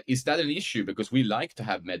 Is that an issue? Because we like to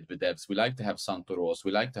have Medvedevs, we like to have Santoros, we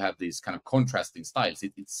like to have these kind of contrasting styles.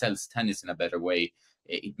 It sells tennis in a better way.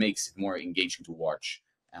 It makes it more engaging to watch.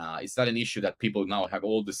 Is that an issue that people now have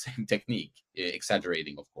all the same technique?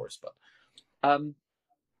 Exaggerating, of course, but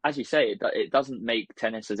as you say, it doesn't make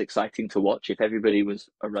tennis as exciting to watch. If everybody was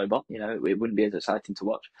a robot, it wouldn't be as exciting to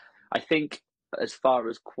watch. I think as far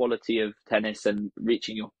as quality of tennis and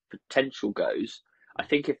reaching your potential goes, I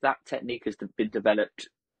think if that technique has been developed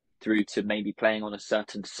through to maybe playing on a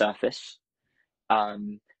certain surface,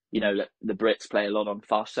 the Brits play a lot on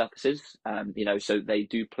fast surfaces, so they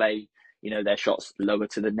do play, their shots lower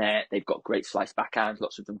to the net. They've got great slice backhands.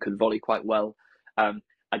 Lots of them can volley quite well.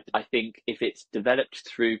 I think if it's developed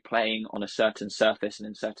through playing on a certain surface and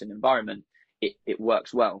in a certain environment, it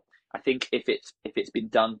works well. I think if it's been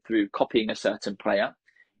done through copying a certain player,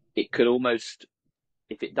 it could almost,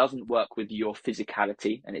 if it doesn't work with your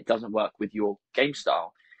physicality and it doesn't work with your game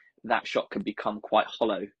style, that shot can become quite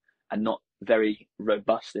hollow and not very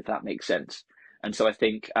robust, if that makes sense. And so I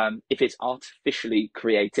think if it's artificially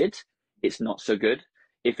created, it's not so good.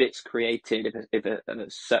 If it's created, if a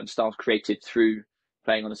certain style is created through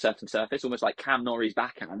playing on a certain surface, almost like Cam Norrie's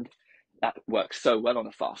backhand, that works so well on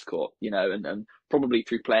a fast court, and probably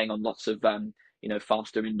through playing on lots of,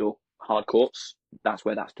 faster indoor hard courts, that's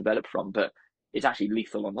where that's developed from. But it's actually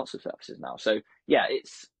lethal on lots of surfaces now. So yeah,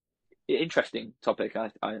 it's an interesting topic.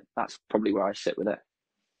 That's probably where I sit with it.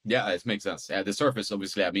 yeah, it makes sense. Yeah, the surface,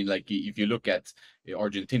 obviously. I mean, like if you look at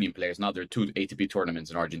Argentinian players, now there are 2 ATP tournaments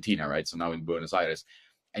in Argentina, right? So now in Buenos Aires,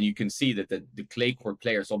 and you can see that the clay court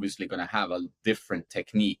player is obviously going to have a different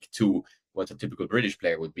technique to what a typical British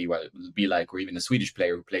player would be, like, or even a Swedish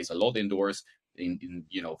player who plays a lot indoors in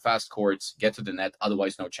fast courts, get to the net,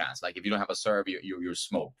 otherwise no chance. Like if you don't have a serve, you're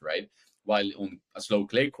smoked, right? While on a slow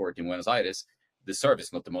clay court in Buenos Aires, the serve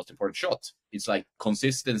is not the most important shot. It's like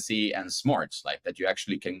consistency and smarts, like that you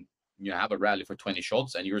actually can have a rally for 20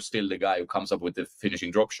 shots and you're still the guy who comes up with the finishing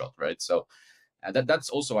drop shot, right? So that's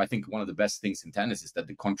also, I think, one of the best things in tennis is that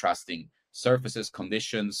the contrasting surfaces,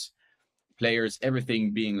 conditions, players,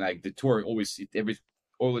 everything being like the tour always,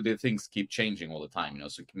 all of the things keep changing all the time,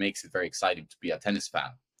 so it makes it very exciting to be a tennis fan.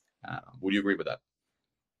 Would you agree with that?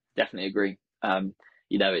 Definitely agree.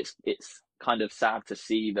 It's kind of sad to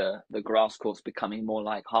see the grass courts becoming more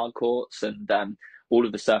like hard courts and all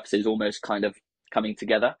of the surfaces almost kind of coming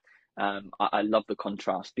together. I love the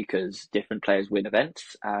contrast because different players win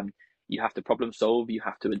events. You have to problem solve. You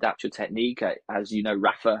have to adapt your technique. As you know,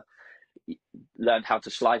 Rafa learned how to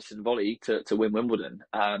slice and volley to win Wimbledon.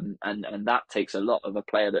 And that takes a lot of a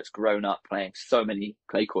player that's grown up playing so many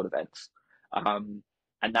clay court events.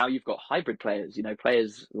 And now you've got hybrid players,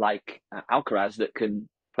 players like Alcaraz that can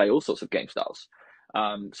play all sorts of game styles.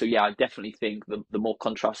 So yeah, I definitely think the more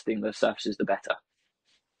contrasting the surfaces, the better.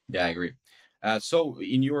 Yeah, I agree. So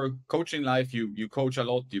in your coaching life, you coach a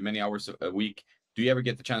lot, you many hours a week. Do you ever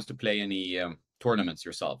get the chance to play any tournaments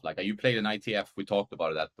yourself? Like you played an ITF, we talked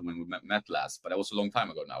about that when we met last, but that was a long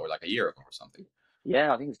time ago now, or like a year ago or something.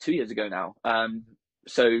 Yeah, I think it's 2 years ago now.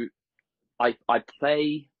 So I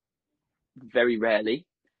play very rarely.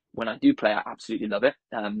 When I do play, I absolutely love it.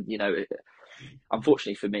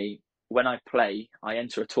 Unfortunately for me, when I play, I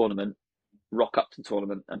enter a tournament, rock up to the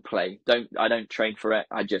tournament and play. I don't train for it.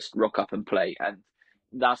 I just rock up and play, and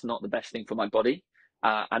that's not the best thing for my body.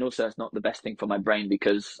 And also, it's not the best thing for my brain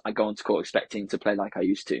because I go onto court expecting to play like I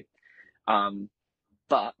used to. Um,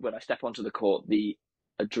 but when I step onto the court, the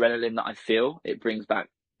adrenaline that I feel, it brings back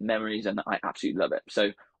memories, and I absolutely love it.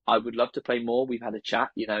 So I would love to play more. We've had a chat.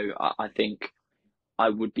 I think I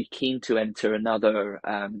would be keen to enter another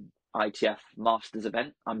ITF Masters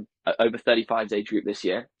event. I'm over 35's age group this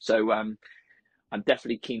year, so I'm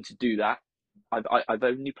definitely keen to do that. I've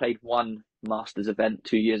only played one Masters event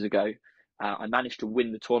 2 years ago. I managed to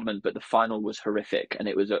win the tournament, but the final was horrific, and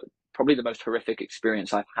it was probably the most horrific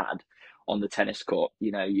experience I've had on the tennis court.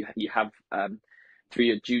 You have through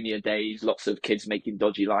your junior days, lots of kids making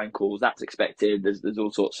dodgy line calls. That's expected. There's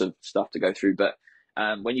all sorts of stuff to go through, but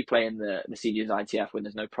when you play in the seniors ITF, when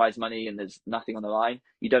there's no prize money and there's nothing on the line,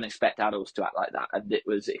 you don't expect adults to act like that, and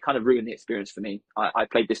it kind of ruined the experience for me. I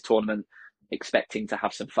played this tournament expecting to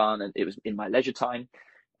have some fun, and it was in my leisure time,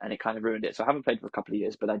 and it kind of ruined it. So I haven't played for a couple of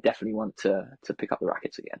years, but I definitely want to pick up the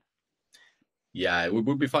rackets again. Yeah, it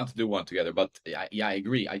would be fun to do one together. But yeah, I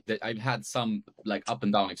agree. I've had some like up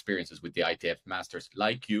and down experiences with the ITF Masters.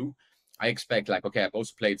 Like you, I expect like, okay, I've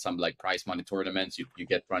also played some like prize money tournaments. You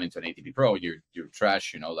get run into an ATP Pro, you're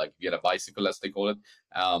trash. Like you get a bicycle, as they call it.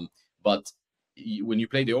 But when you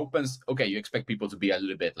play the Opens, okay, you expect people to be a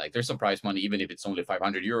little bit like, there's some prize money, even if it's only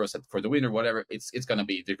 500 euros for the winner, whatever. It's gonna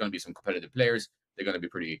be, there's gonna be some competitive players. They're gonna be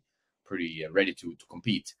pretty ready to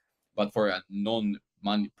compete. But for a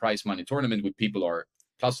prize money tournament with people are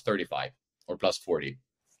plus 35 or plus 40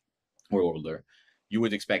 or older, you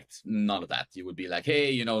would expect none of that. You would be like,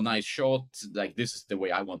 hey, nice shot. Like, this is the way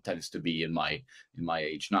I want tennis to be in my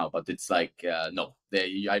age now. But it's like, no,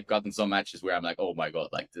 I've gotten some matches where I'm like, oh my God,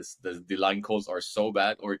 like the line calls are so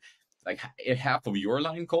bad, or like half of your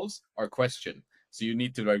line calls are question. So you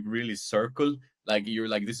need to like really circle. Like you're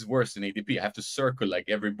like, this is worse than ATP. I have to circle like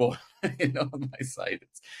every ball, on my side.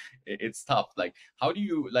 It's tough. Like, how do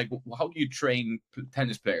you train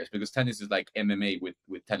tennis players? Because tennis is like MMA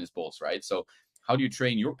with tennis balls, right? So how do you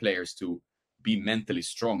train your players to be mentally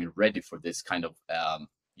strong and ready for this kind of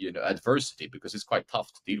adversity? Because it's quite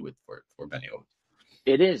tough to deal with for many of them.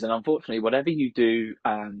 It is, and unfortunately, whatever you do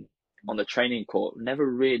on the training court never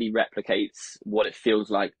really replicates what it feels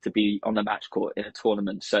like to be on the match court in a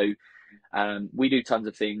tournament. So we do tons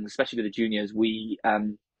of things, especially with the juniors. We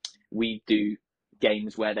do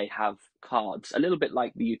games where they have cards, a little bit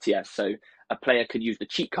like the UTS. So a player can use the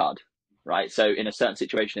cheat card, right? So in a certain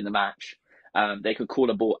situation in the match, they could call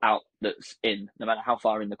a ball out that's in, no matter how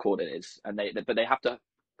far in the court it is, but they have to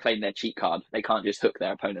claim their cheat card. They can't just hook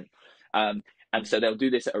their opponent. And so they'll do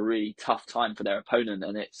this at a really tough time for their opponent,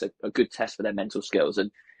 and it's a good test for their mental skills.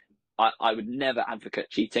 And I would never advocate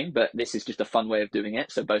cheating, but this is just a fun way of doing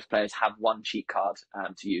it. So both players have one cheat card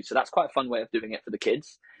to use. So that's quite a fun way of doing it for the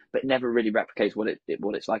kids, but it never really replicates what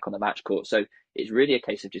it's like on the match court. So it's really a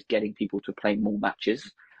case of just getting people to play more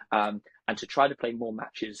matches, and to try to play more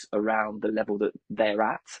matches around the level that they're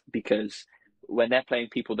at, because when they're playing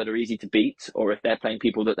people that are easy to beat, or if they're playing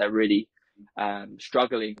people that they're really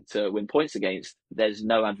struggling to win points against, there's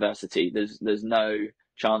no adversity. There's no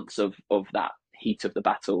chance of that heat of the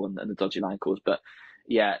battle and the dodgy line calls. But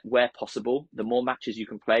yeah, where possible, the more matches you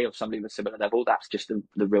can play of somebody with similar level, that's just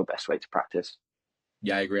the real best way to practice.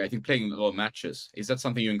 Yeah, I agree. I think playing a lot of matches, is that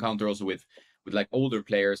something you encounter also with like older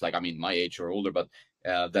players, like, I mean, my age or older, but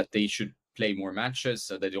that they should play more matches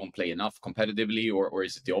so they don't play enough competitively, or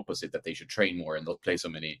is it the opposite, that they should train more and not play so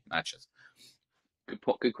many matches?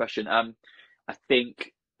 Good question. I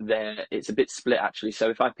think it's a bit split, actually. So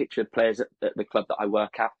if I picture players at the club that I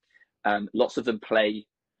work at, lots of them play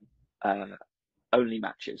only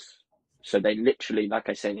matches. So they literally, like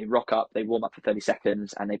I say, they rock up, they warm up for 30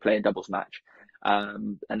 seconds, and they play a doubles match.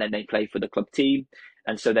 And then they play for the club team.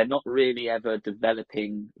 And so they're not really ever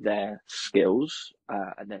developing their skills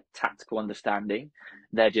and their tactical understanding.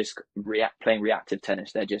 They're just playing reactive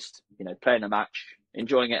tennis. They're just, playing a match,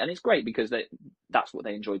 enjoying it. And it's great because that's what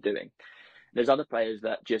they enjoy doing. There's other players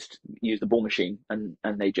that just use the ball machine and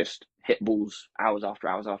they just hit balls hours after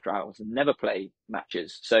hours after hours and never play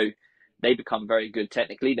matches. So they become very good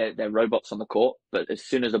technically. They're robots on the court, but as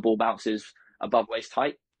soon as the ball bounces above waist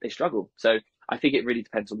height, they struggle. So I think it really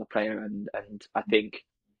depends on the player, and I think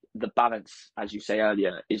the balance, as you say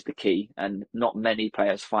earlier, is the key, and not many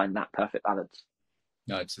players find that perfect balance.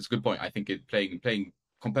 No, it's a good point. I think playing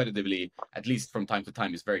competitively, at least from time to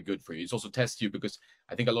time, is very good for you. It's also tests you, because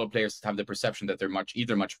I think a lot of players have the perception that they're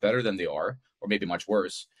either much better than they are, or maybe much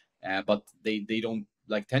worse. But they don't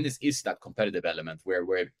like tennis is that competitive element where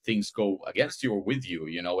things go against you or with you,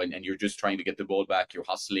 and you're just trying to get the ball back, you're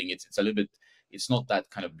hustling. It's a little bit, it's not that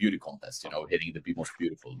kind of beauty contest, hitting the most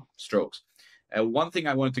beautiful strokes. One thing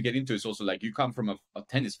I wanted to get into is also like you come from a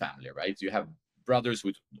tennis family, right? You have brothers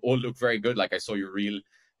which all look very good. Like I saw your reel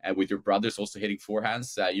with your brothers also hitting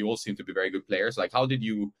forehands. You all seem to be very good players. Like how did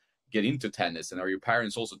you get into tennis, and are your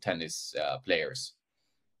parents also tennis players?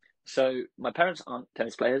 So my parents aren't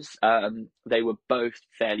tennis players. They were both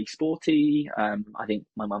fairly sporty. I think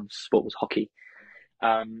my mum's sport was hockey.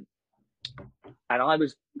 Um, and I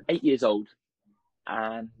was 8 years old,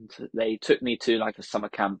 and they took me to like a summer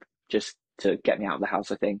camp just to get me out of the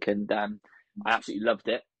house, I think. And I absolutely loved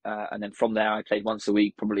it. And then from there, I played once a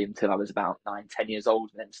week, probably until I was about 9, 10 years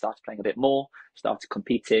old, and then started playing a bit more, started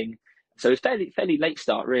competing. So it's fairly late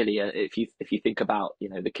start, really. If you think about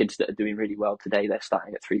the kids that are doing really well today, they're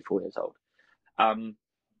starting at 3, 4 years old. Um,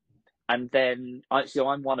 and then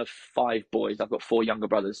I'm one of 5 boys. I've got 4 younger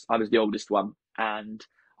brothers. I was the oldest one, and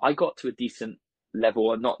I got to a decent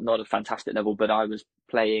level, not a fantastic level, but I was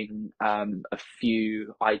playing a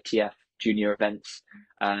few ITF junior events,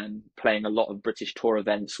 and playing a lot of British tour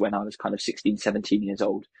events when I was kind of 16, 17 years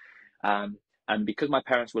old. Um, and because my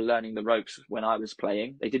parents were learning the ropes when I was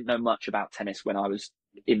playing, they didn't know much about tennis when I was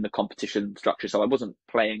in the competition structure. So I wasn't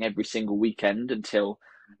playing every single weekend until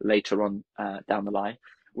later on down the line.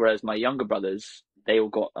 Whereas my younger brothers, they all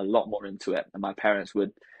got a lot more into it. And my parents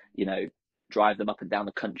would, you know, drive them up and down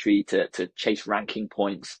the country to chase ranking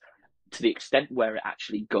points, to the extent where it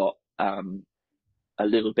actually got a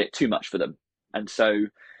little bit too much for them. And so,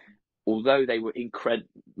 although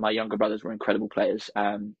my younger brothers were incredible players.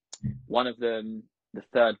 One of them, the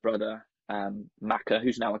third brother, Maka,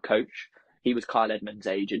 who's now a coach, he was Kyle Edmund's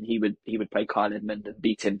age, and he would play Kyle Edmund and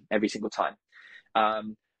beat him every single time.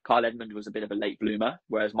 Um, Kyle Edmund was a bit of a late bloomer,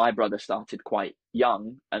 whereas my brother started quite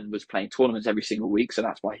young and was playing tournaments every single week, so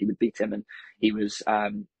that's why he would beat him. And he was,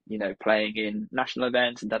 playing in national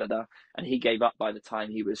events and da da da. And he gave up by the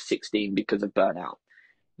time he was 16 because of burnout.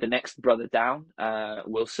 The next brother down,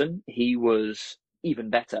 Wilson, he was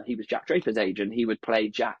even better. He was Jack Draper's age, and he would play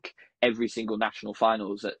Jack every single national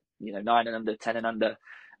finals at 9 and under, 10 and under,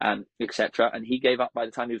 etc. And he gave up by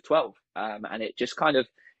the time he was 12. And it just kind of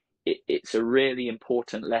it's a really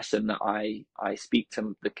important lesson that I speak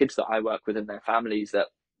to the kids that I work with and their families, that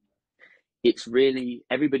it's really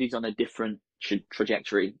everybody's on a different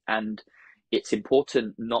trajectory, and it's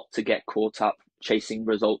important not to get caught up chasing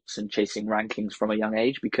results and chasing rankings from a young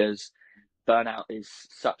age, because burnout is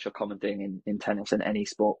such a common thing in tennis and any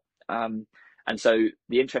sport. And so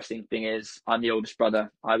the interesting thing is, I'm the oldest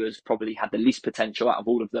brother. I was probably had the least potential out of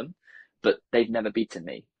all of them, but they've never beaten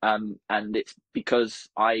me. And it's because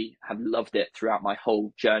I have loved it throughout my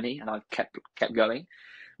whole journey, and I've kept going,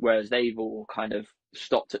 whereas they've all kind of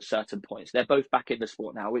stopped at certain points. They're both back in the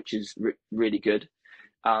sport now, which is really good.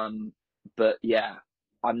 But yeah,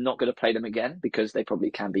 I'm not going to play them again because they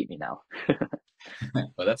probably can beat me now.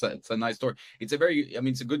 Well, it's a nice story. It's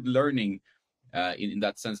it's a good learning in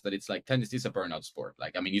that sense, that it's like tennis is a burnout sport.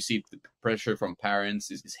 Like, I mean, you see the pressure from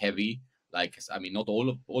parents is heavy. Like, I mean, not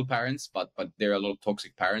all parents, but there are a lot of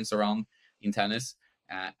toxic parents around in tennis.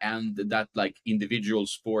 And that like individual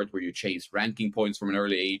sport where you chase ranking points from an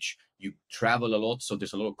early age, you travel a lot, so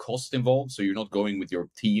there's a lot of cost involved. So you're not going with your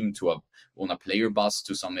team on a player bus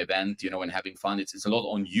to some event, and having fun. It's a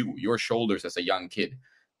lot on your shoulders as a young kid.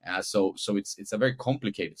 So it's a very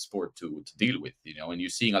complicated sport to deal with, and you're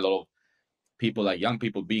seeing a lot of people, like young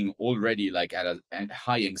people, being already like at a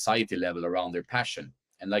high anxiety level around their passion.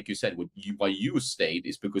 And like you said, why you stayed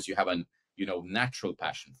is because you have an natural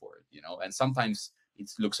passion for it, and sometimes it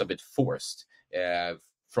looks a bit forced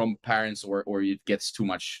from parents, or it gets too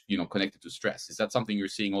much connected to stress. Is that something you're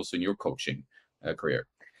seeing also in your coaching career?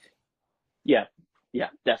 Yeah, yeah,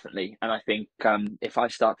 definitely. And I think if I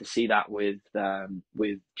start to see that with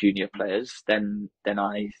junior players, then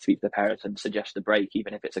I speak to the parents and suggest a break,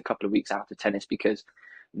 even if it's a couple of weeks out of tennis, because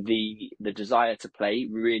the desire to play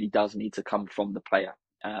really does need to come from the player.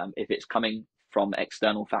 If it's coming from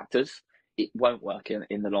external factors, it won't work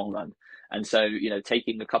in the long run. And so,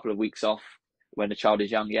 taking a couple of weeks off when a child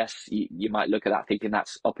is young, yes, you might look at that thinking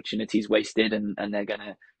that's opportunities wasted, and they're going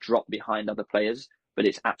to drop behind other players. But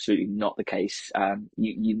it's absolutely not the case.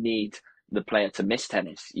 You need the player to miss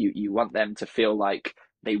tennis. You want them to feel like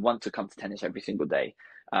they want to come to tennis every single day.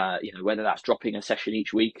 Whether that's dropping a session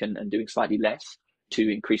each week and doing slightly less to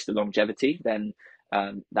increase the longevity, then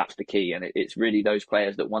that's the key. And it's really those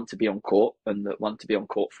players that want to be on court, and that want to be on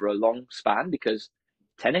court for a long span, because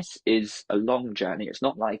tennis is a long journey. It's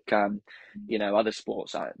not like other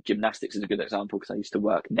sports. Gymnastics is a good example, because I used to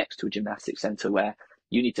work next to a gymnastics center where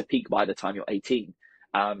you need to peak by the time you're 18.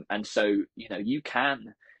 And so, you know, you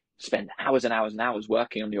can spend hours and hours and hours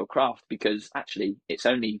working on your craft because actually it's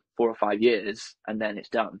only 4 or 5 years and then it's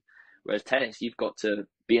done. Whereas tennis, you've got to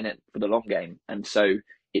be in it for the long game. And so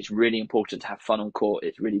it's really important to have fun on court.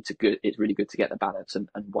 It's really good to get the balance and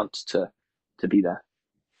want to be there.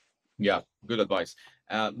 Yeah, good advice.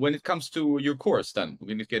 When it comes to your course, then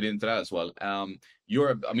we need to get into that as well.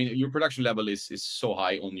 I mean, your production level is so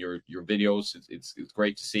high on your videos. It's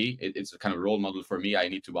great to see. It's a kind of role model for me. I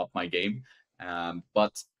need to up my game.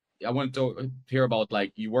 But I want to hear about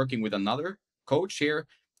like you working with another coach here,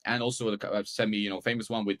 and also a semi, famous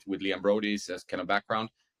one with Liam Brody's as kind of background.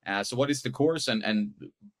 So what is the course and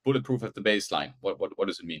bulletproof at the baseline? What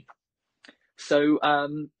does it mean? So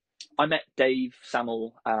I met Dave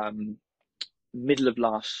Samuel middle of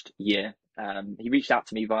last year. He reached out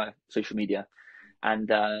to me via social media and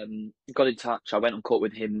got in touch. I went on court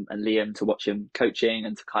with him and Liam to watch him coaching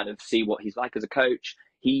and to kind of see what he's like as a coach.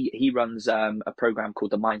 He runs a program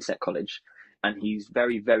called the Mindset College, and he's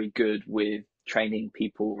very, very good with training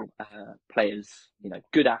people, players,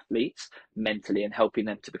 good athletes mentally and helping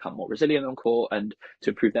them to become more resilient on court and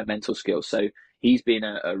to improve their mental skills. So he's been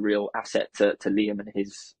a real asset to Liam and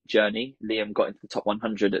his journey. Liam got into the top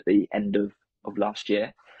 100 at the end of last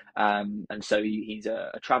year. And so he's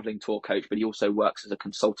a traveling tour coach, but he also works as a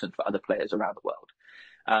consultant for other players around the world.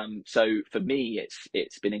 So for me,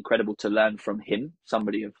 it's been incredible to learn from him,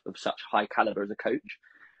 somebody of such high caliber as a coach.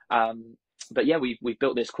 But yeah, we've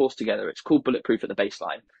built this course together. It's called Bulletproof at the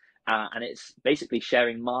Baseline. And it's basically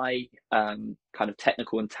sharing my kind of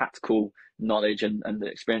technical and tactical knowledge and the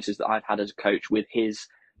experiences that I've had as a coach with his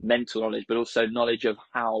mental knowledge, but also knowledge of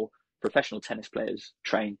how professional tennis players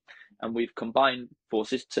train. And we've combined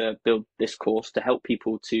forces to build this course to help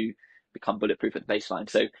people to become bulletproof at the baseline.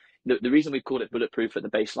 So the reason we've called it Bulletproof at the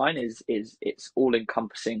Baseline is it's all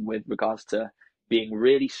encompassing with regards to being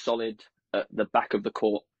really solid at the back of the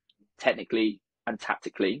court, technically and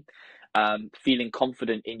tactically, feeling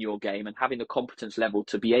confident in your game and having the competence level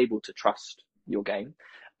to be able to trust your game,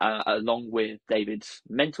 along with David's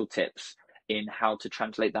mental tips in how to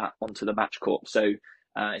translate that onto the match court. So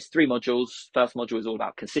it's 3 modules. First module is all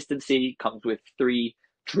about consistency, comes with 3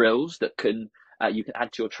 drills that you can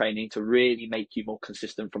add to your training to really make you more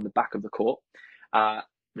consistent from the back of the court. The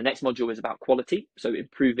next module is about quality, so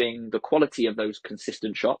improving the quality of those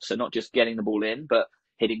consistent shots. So not just getting the ball in, but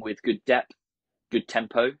hitting with good depth, good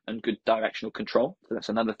tempo, and good directional control. So that's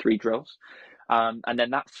another 3 drills. And then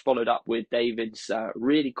that's followed up with David's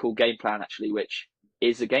really cool game plan, actually, which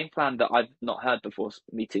is a game plan that I've not heard before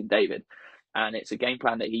meeting David. And it's a game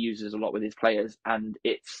plan that he uses a lot with his players. And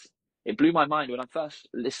it blew my mind when I first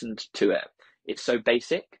listened to it. It's so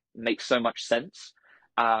basic, makes so much sense.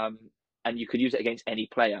 And you could use it against any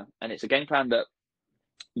player. And it's a game plan that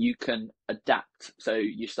you can adapt. So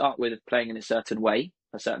you start with playing in a certain way,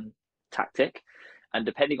 a certain tactic. And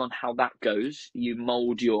depending on how that goes, you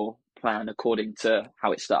mold your plan according to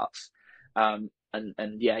how it starts. And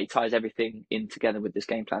yeah, he ties everything in together with this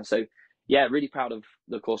game plan. So yeah, really proud of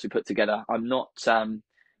the course we put together. I've done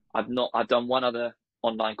one other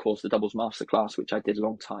online course, the doubles masterclass, which I did a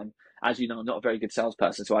long time. As you know, I'm not a very good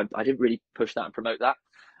salesperson, so I didn't really push that and promote that.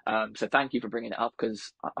 So thank you for bringing it up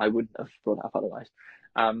because I wouldn't have brought it up otherwise.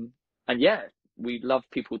 And yeah, we'd love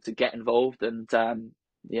people to get involved and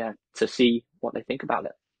to see what they think about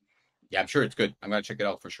it. Yeah, I'm sure it's good. I'm gonna check it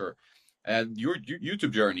out for sure. And your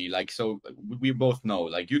YouTube journey, like, so we both know,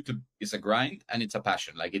 like, YouTube is a grind and it's a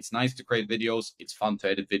passion. Like, it's nice to create videos, it's fun to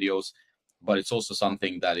edit videos, but it's also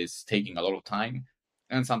something that is taking a lot of time.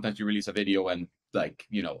 And sometimes you release a video and, like,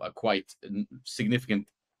 a quite significant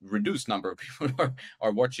reduced number of people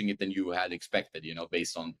are watching it than you had expected,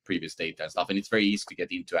 based on previous data and stuff. And it's very easy to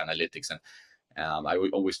get into analytics. And I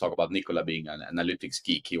would always talk about Nicola being an analytics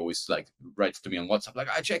geek. He always writes to me on WhatsApp,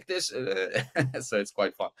 like, I check this. So it's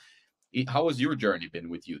quite fun. How has your journey been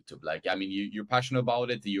with YouTube? Like, I mean, you're passionate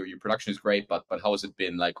about it. Your production is great, but how has it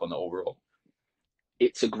been like on the overall?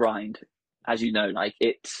 It's a grind, as you know. Like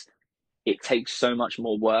it takes so much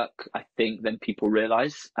more work, I think, than people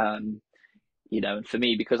realize. And for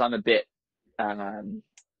me, because I'm a bit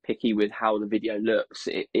picky with how the video looks,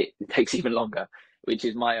 it takes even longer, which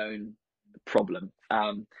is my own problem.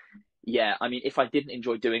 Yeah, I mean, if I didn't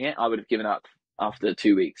enjoy doing it, I would have given up after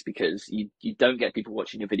 2 weeks because you don't get people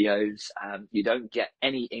watching your videos, you don't get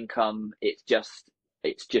any income. It's just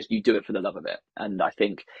you do it for the love of it. And I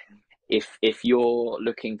think if you're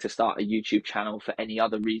looking to start a YouTube channel for any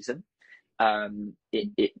other reason,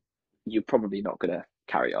 you're probably not going to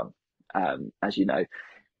carry on. As you know,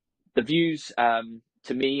 the views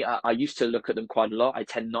to me, I used to look at them quite a lot. I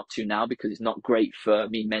tend not to now because it's not great for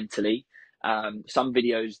me mentally. Some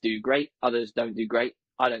videos do great, others don't do great.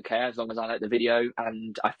 I don't care as long as I like the video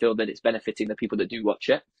and I feel that it's benefiting the people that do watch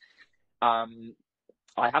it. Um,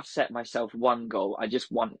 I have set myself one goal. I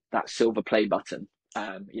just want that silver play button.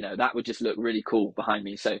 That would just look really cool behind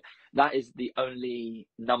me. So that is the only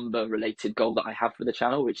number related goal that I have for the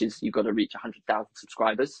channel, which is you've got to reach 100,000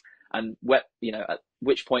 subscribers. And at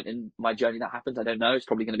which point in my journey that happens, I don't know. It's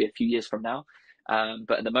probably going to be a few years from now.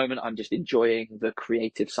 But at the moment, I'm just enjoying the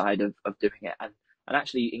creative side of doing it and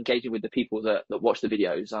actually engaging with the people that watch the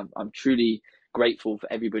videos. I'm truly grateful for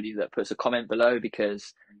everybody that puts a comment below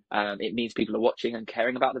because it means people are watching and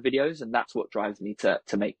caring about the videos, and that's what drives me to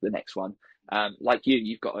make the next one. Like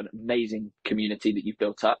you've got an amazing community that you've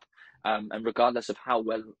built up, and regardless of how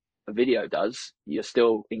well a video does, you're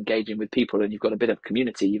still engaging with people, and you've got a bit of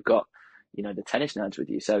community. You've got, the tennis nerds with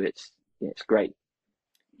you, so it's great.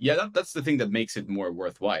 Yeah, that's the thing that makes it more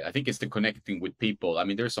worthwhile. I think it's the connecting with people. I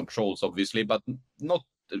mean, there's some trolls, obviously, but not.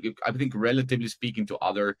 I think, relatively speaking to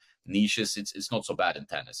other niches, it's not so bad in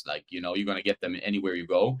tennis. Like, you're going to get them anywhere you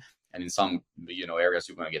go, and in some areas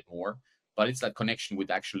you're going to get more. But it's that connection with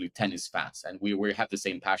actually tennis fans, and we have the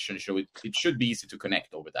same passion. So it should be easy to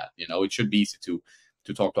connect over that. It should be easy to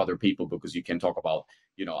talk to other people because you can talk about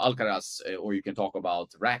Alcaraz, or you can talk about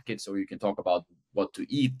rackets, or you can talk about what to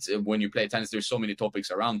eat when you play tennis. There's so many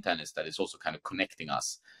topics around tennis that is also kind of connecting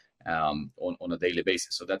us on a daily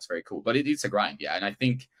basis. So that's very cool. But it's a grind, yeah. And I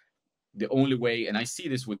think the only way, and I see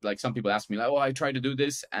this with, like, some people ask me, like, oh, I try to do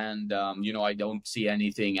this and I don't see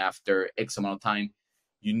anything after X amount of time.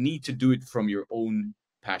 You need to do it from your own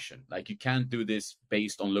passion. Like, you can't do this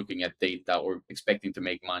based on looking at data or expecting to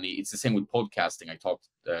make money. It's the same with podcasting. I talked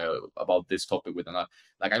about this topic with another,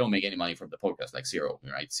 like, I don't make any money from the podcast, like zero,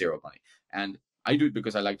 right? Zero money. And I do it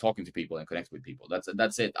because I like talking to people and connect with people.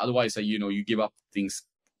 That's it. Otherwise, you give up things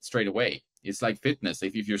straight away. It's like fitness.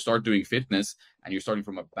 If you start doing fitness and you're starting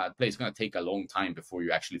from a bad place, it's going to take a long time before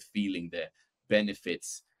you're actually feeling the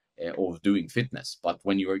benefits of doing fitness. But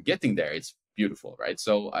when you are getting there, it's beautiful, right?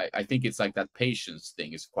 So I think it's like that patience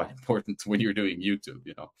thing is quite important when you're doing YouTube,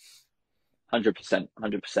 100%,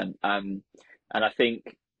 100%. And I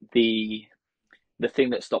think the thing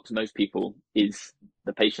that stops most people is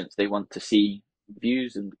the patience. They want to see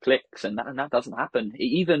views and clicks, and that doesn't happen.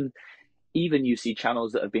 Even you see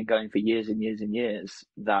channels that have been going for years and years and years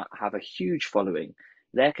that have a huge following.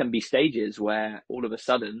 There can be stages where all of a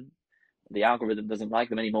sudden the algorithm doesn't like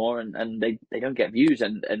them anymore, and they don't get views.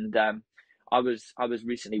 And I was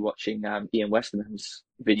recently watching Ian Westerman's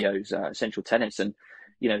videos, Essential Tennis, and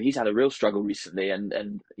he's had a real struggle recently.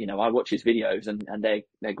 And I watch his videos, and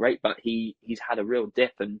they're great, but he's had a real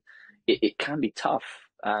dip, and it can be tough.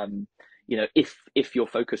 If you're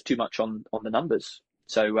focused too much on the numbers.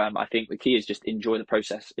 So I think the key is just enjoy the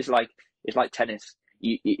process. It's like tennis.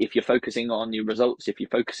 If you're focusing on your results, if you're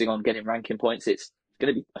focusing on getting ranking points, it's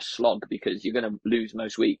going to be a slog because you're going to lose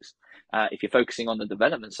most weeks. If you're focusing on the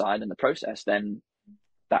development side and the process, then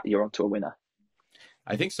that you're onto a winner.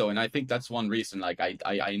 I think so, and I think that's one reason. Like,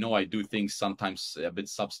 I know I do things sometimes a bit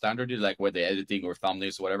substandardly, like whether editing or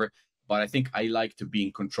thumbnails or whatever. But I think I like to be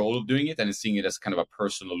in control of doing it and seeing it as kind of a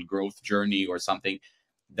personal growth journey or something.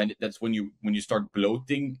 Then that's when you start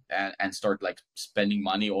bloating and start like spending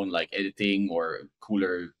money on like editing or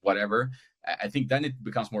cooler whatever. I think then it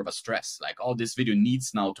becomes more of a stress. Like, oh, this video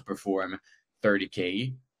needs now to perform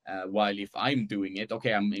 30K. While if I'm doing it,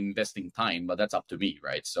 okay, I'm investing time, but that's up to me,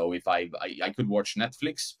 right? So if I could watch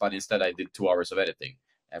Netflix, but instead I did 2 hours of editing.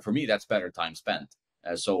 For me, that's better time spent.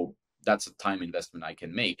 So that's a time investment I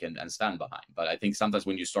can make and stand behind. But I think sometimes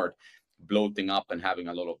when you start bloating up and having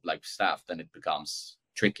a lot of like staff, then it becomes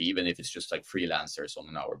tricky, even if it's just like freelancers on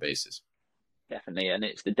an hour basis. Definitely. And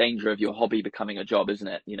it's the danger of your hobby becoming a job, isn't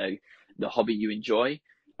it? The hobby you enjoy,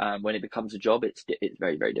 when it becomes a job, it's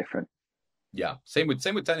very, very different. Yeah, same with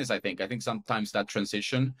tennis. I think sometimes that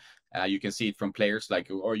transition, you can see it from players, like,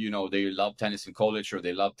 or they love tennis in college or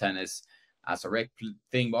they love tennis as a rec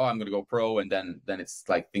thing. Oh, I'm going to go pro, and then it's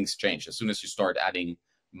like things change as soon as you start adding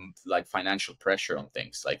like financial pressure on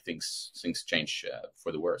things. Like things change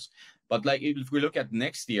for the worse. But like if we look at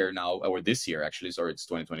next year now, or this year actually, sorry, it's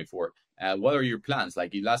 2024. What are your plans?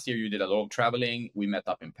 Like last year, you did a lot of traveling. We met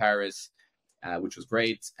up in Paris. Which was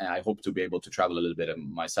great. I hope to be able to travel a little bit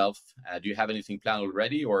myself. Do you have anything planned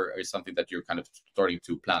already, or is something that you're kind of starting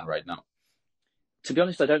to plan right now? To be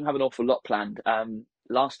honest, I don't have an awful lot planned.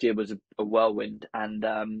 Last year was a whirlwind, and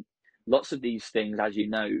lots of these things, as you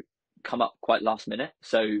know, come up quite last minute.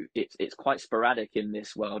 So it's quite sporadic in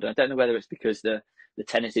this world. I don't know whether it's because the the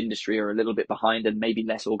tennis industry are a little bit behind and maybe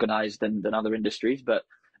less organized than other industries. But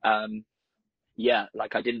yeah,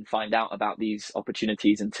 like I didn't find out about these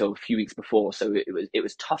opportunities until a few weeks before, so it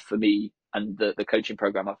was tough for me and the coaching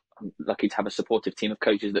program. I'm lucky to have a supportive team of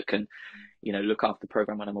coaches that can look after the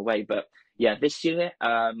program when I'm away. But yeah, this year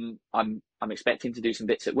I'm expecting to do some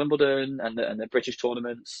bits at Wimbledon and the British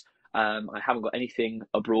tournaments. I haven't got anything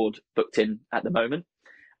abroad booked in at the moment.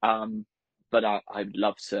 Um, but I'd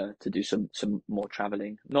love to do some more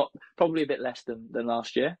traveling. Not probably a bit less than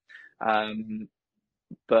last year. Um,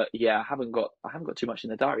 but yeah, I haven't got too much in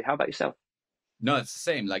the diary. How about yourself? No, it's the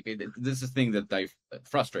same. Like this is the thing that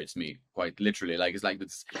frustrates me quite literally. Like it's like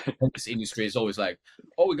this industry is always like,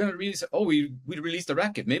 oh, we're gonna release. Oh, we released a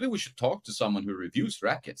racket. Maybe we should talk to someone who reviews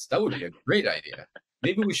rackets. That would be a great idea.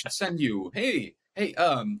 Maybe we should send you. Hey,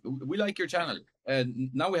 we like your channel, and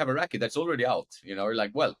now we have a racket that's already out. Or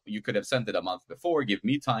like, well, you could have sent it a month before. Give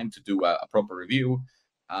me time to do a proper review.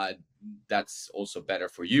 Uh, that's also better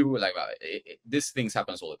for you. Like this things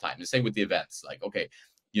happens all the time. The same with the events. Like, okay,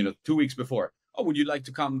 2 weeks before, oh, would you like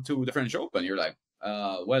to come to the French Open? You're like,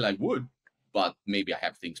 well, I would, but maybe I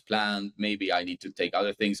have things planned. Maybe I need to take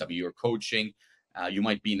other things. I mean, you're coaching. You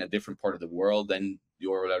might be in a different part of the world and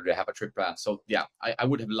you already have a trip planned. So yeah, I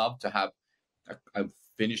would have loved to have a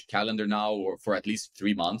finished calendar now, or for at least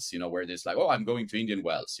 3 months, where there's like, oh, I'm going to Indian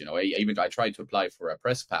Wells. I tried to apply for a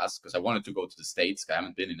press pass because I wanted to go to the States. I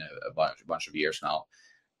haven't been in a bunch of years now.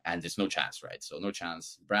 And there's no chance, right? So no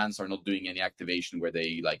chance. Brands are not doing any activation where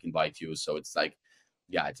they like invite you. So it's like,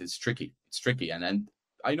 yeah, it's tricky. It's tricky. And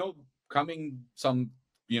I know coming some,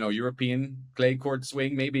 European clay court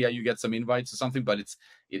swing, maybe you get some invites or something, but it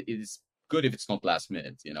is good if it's not last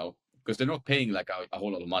minute, because they're not paying like a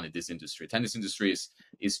whole lot of money. This industry, tennis industry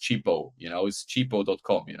is cheapo, it's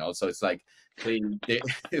cheapo.com, so it's like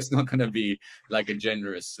it's not going to be like a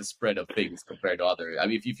generous spread of things compared to other. I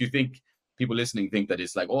mean, if you think people listening think that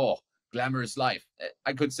it's like, oh, glamorous life,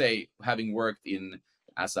 I could say, having worked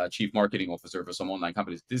as a chief marketing officer for some online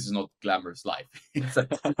companies, this is not glamorous life.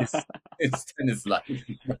 It's tennis life.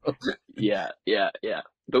 Yeah.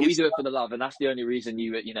 But we It's do it for the love, and that's the only reason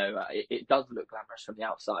it does look glamorous from the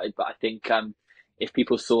outside. But I think if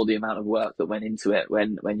people saw the amount of work that went into it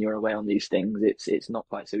when you're away on these things, it's not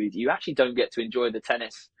quite so easy. You actually don't get to enjoy the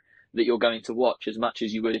tennis that you're going to watch as much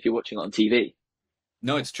as you would if you're watching it on TV.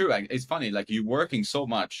 No, it's true. It's funny. Like you're working so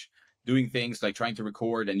much, doing things like trying to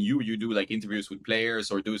record, and you do like interviews with players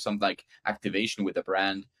or do some like activation with the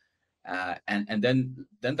brand, and then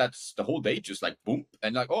that's the whole day just like boom,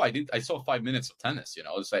 and like, oh, I saw 5 minutes of tennis.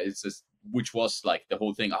 It's just, which was like the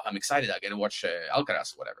whole thing. Oh, I'm excited. I get to watch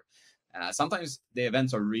Alcaraz or whatever. Sometimes the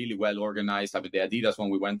events are really well organized. I mean, the Adidas one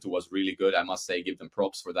we went to was really good. I must say, give them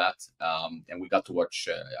props for that. And we got to watch.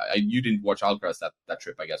 You didn't watch Alcaraz that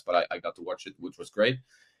trip, I guess, but I got to watch it, which was great.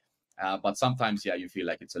 But sometimes, yeah, you feel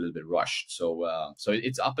like it's a little bit rushed. So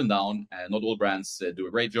it's up and down. Not all brands do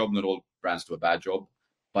a great job. Not all brands do a bad job.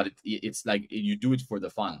 But it's like you do it for the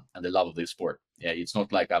fun and the love of the sport. Yeah, it's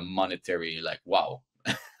not like a monetary like wow.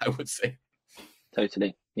 I would say.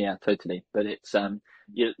 Totally. Yeah, totally. But it's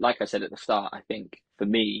like I said at the start, I think for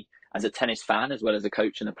me as a tennis fan as well as a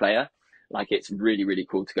coach and a player, like it's really, really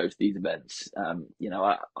cool to go to these events.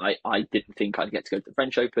 I didn't think I'd get to go to the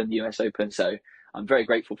French Open, the US Open, so I'm very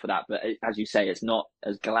grateful for that. But as you say, it's not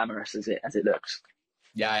as glamorous as it looks.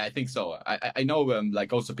 Yeah, I think so. I know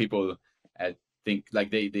like also people think like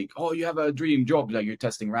they think, oh, you have a dream job, like you're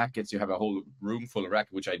testing rackets, you have a whole room full of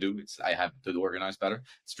rackets, which I do. I have to organize better.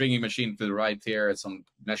 Stringing machine to the right here, some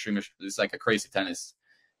measuring machine. It's like a crazy tennis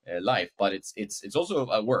life, but it's also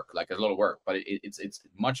a work, like a lot of work, but it's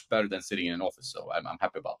much better than sitting in an office. So I'm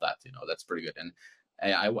happy about that. That's pretty good. And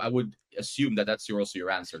I would assume that that's also your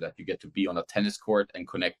answer, that you get to be on a tennis court and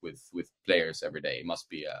connect with players every day. It must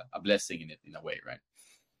be a blessing in a way, right?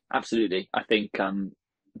 Absolutely. I think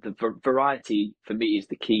the variety for me is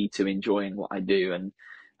the key to enjoying what I do.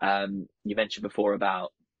 And you mentioned before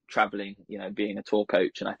about traveling, being a tour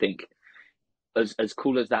coach, and I think as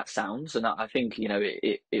cool as that sounds, and I think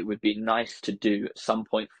it would be nice to do at some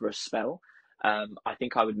point for a spell. I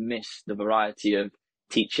think I would miss the variety of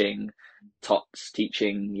teaching tops,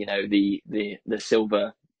 teaching the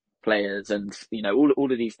silver players, and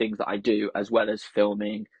all of these things that I do, as well as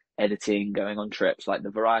filming, editing, going on trips. Like the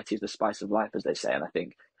variety is the spice of life, as they say, and I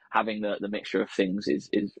think having the mixture of things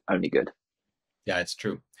is only good. Yeah, it's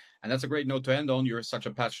true. And that's a great note to end on. You're such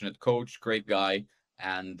a passionate coach, great guy.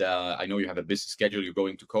 And I know you have a busy schedule. You're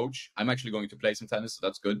going to coach. I'm actually going to play some tennis, so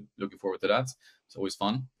that's good. Looking forward to that. It's always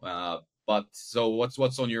fun. But so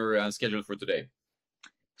what's on your schedule for today?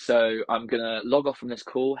 So I'm gonna log off from this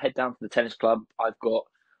call, head down to the tennis club. I've got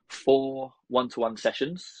 4 one-to-one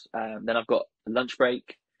sessions. Then I've got a lunch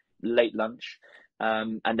break, late lunch,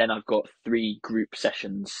 and then I've got 3 group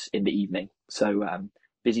sessions in the evening. So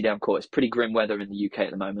busy day on court. It's pretty grim weather in the UK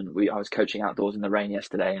at the moment. I was coaching outdoors in the rain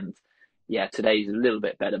yesterday, and yeah, today's a little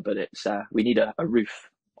bit better, but it's we need a roof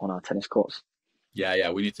on our tennis courts.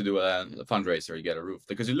 Yeah, we need to do a fundraiser to get a roof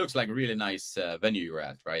because it looks like a really nice venue you're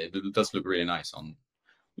at, right? It does look really nice on.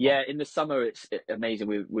 Yeah, in the summer it's amazing.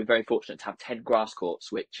 We're very fortunate to have 10 grass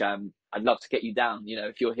courts, which I'd love to get you down. You know,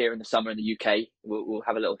 if you're here in the summer in the UK, we'll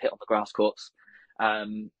have a little hit on the grass courts.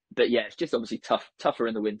 But yeah, it's just obviously tougher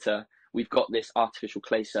in the winter. We've got this artificial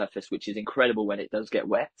clay surface, which is incredible when it does get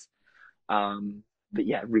wet. But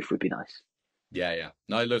yeah, roof would be nice. Yeah.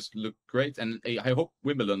 No, it look great, and I hope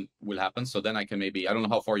Wimbledon will happen. So then I can maybe I don't know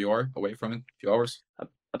how far you are away from it, a few hours.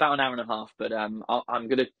 About an hour and a half, but I'm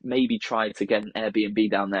gonna maybe try to get an Airbnb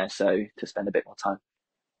down there so to spend a bit more time.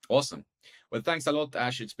 Awesome. Well, thanks a lot,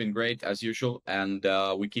 Ash. It's been great as usual, and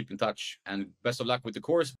we keep in touch. And best of luck with the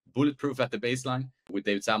course, Bulletproof at the Baseline with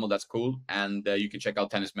David Samuel. That's cool, and you can check out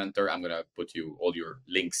Tennis Mentor. I'm gonna put all your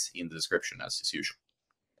links in the description as usual.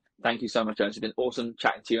 Thank you so much, Jones. It's been awesome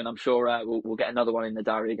chatting to you, and I'm sure we'll get another one in the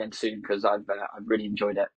diary again soon because I've really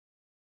enjoyed it.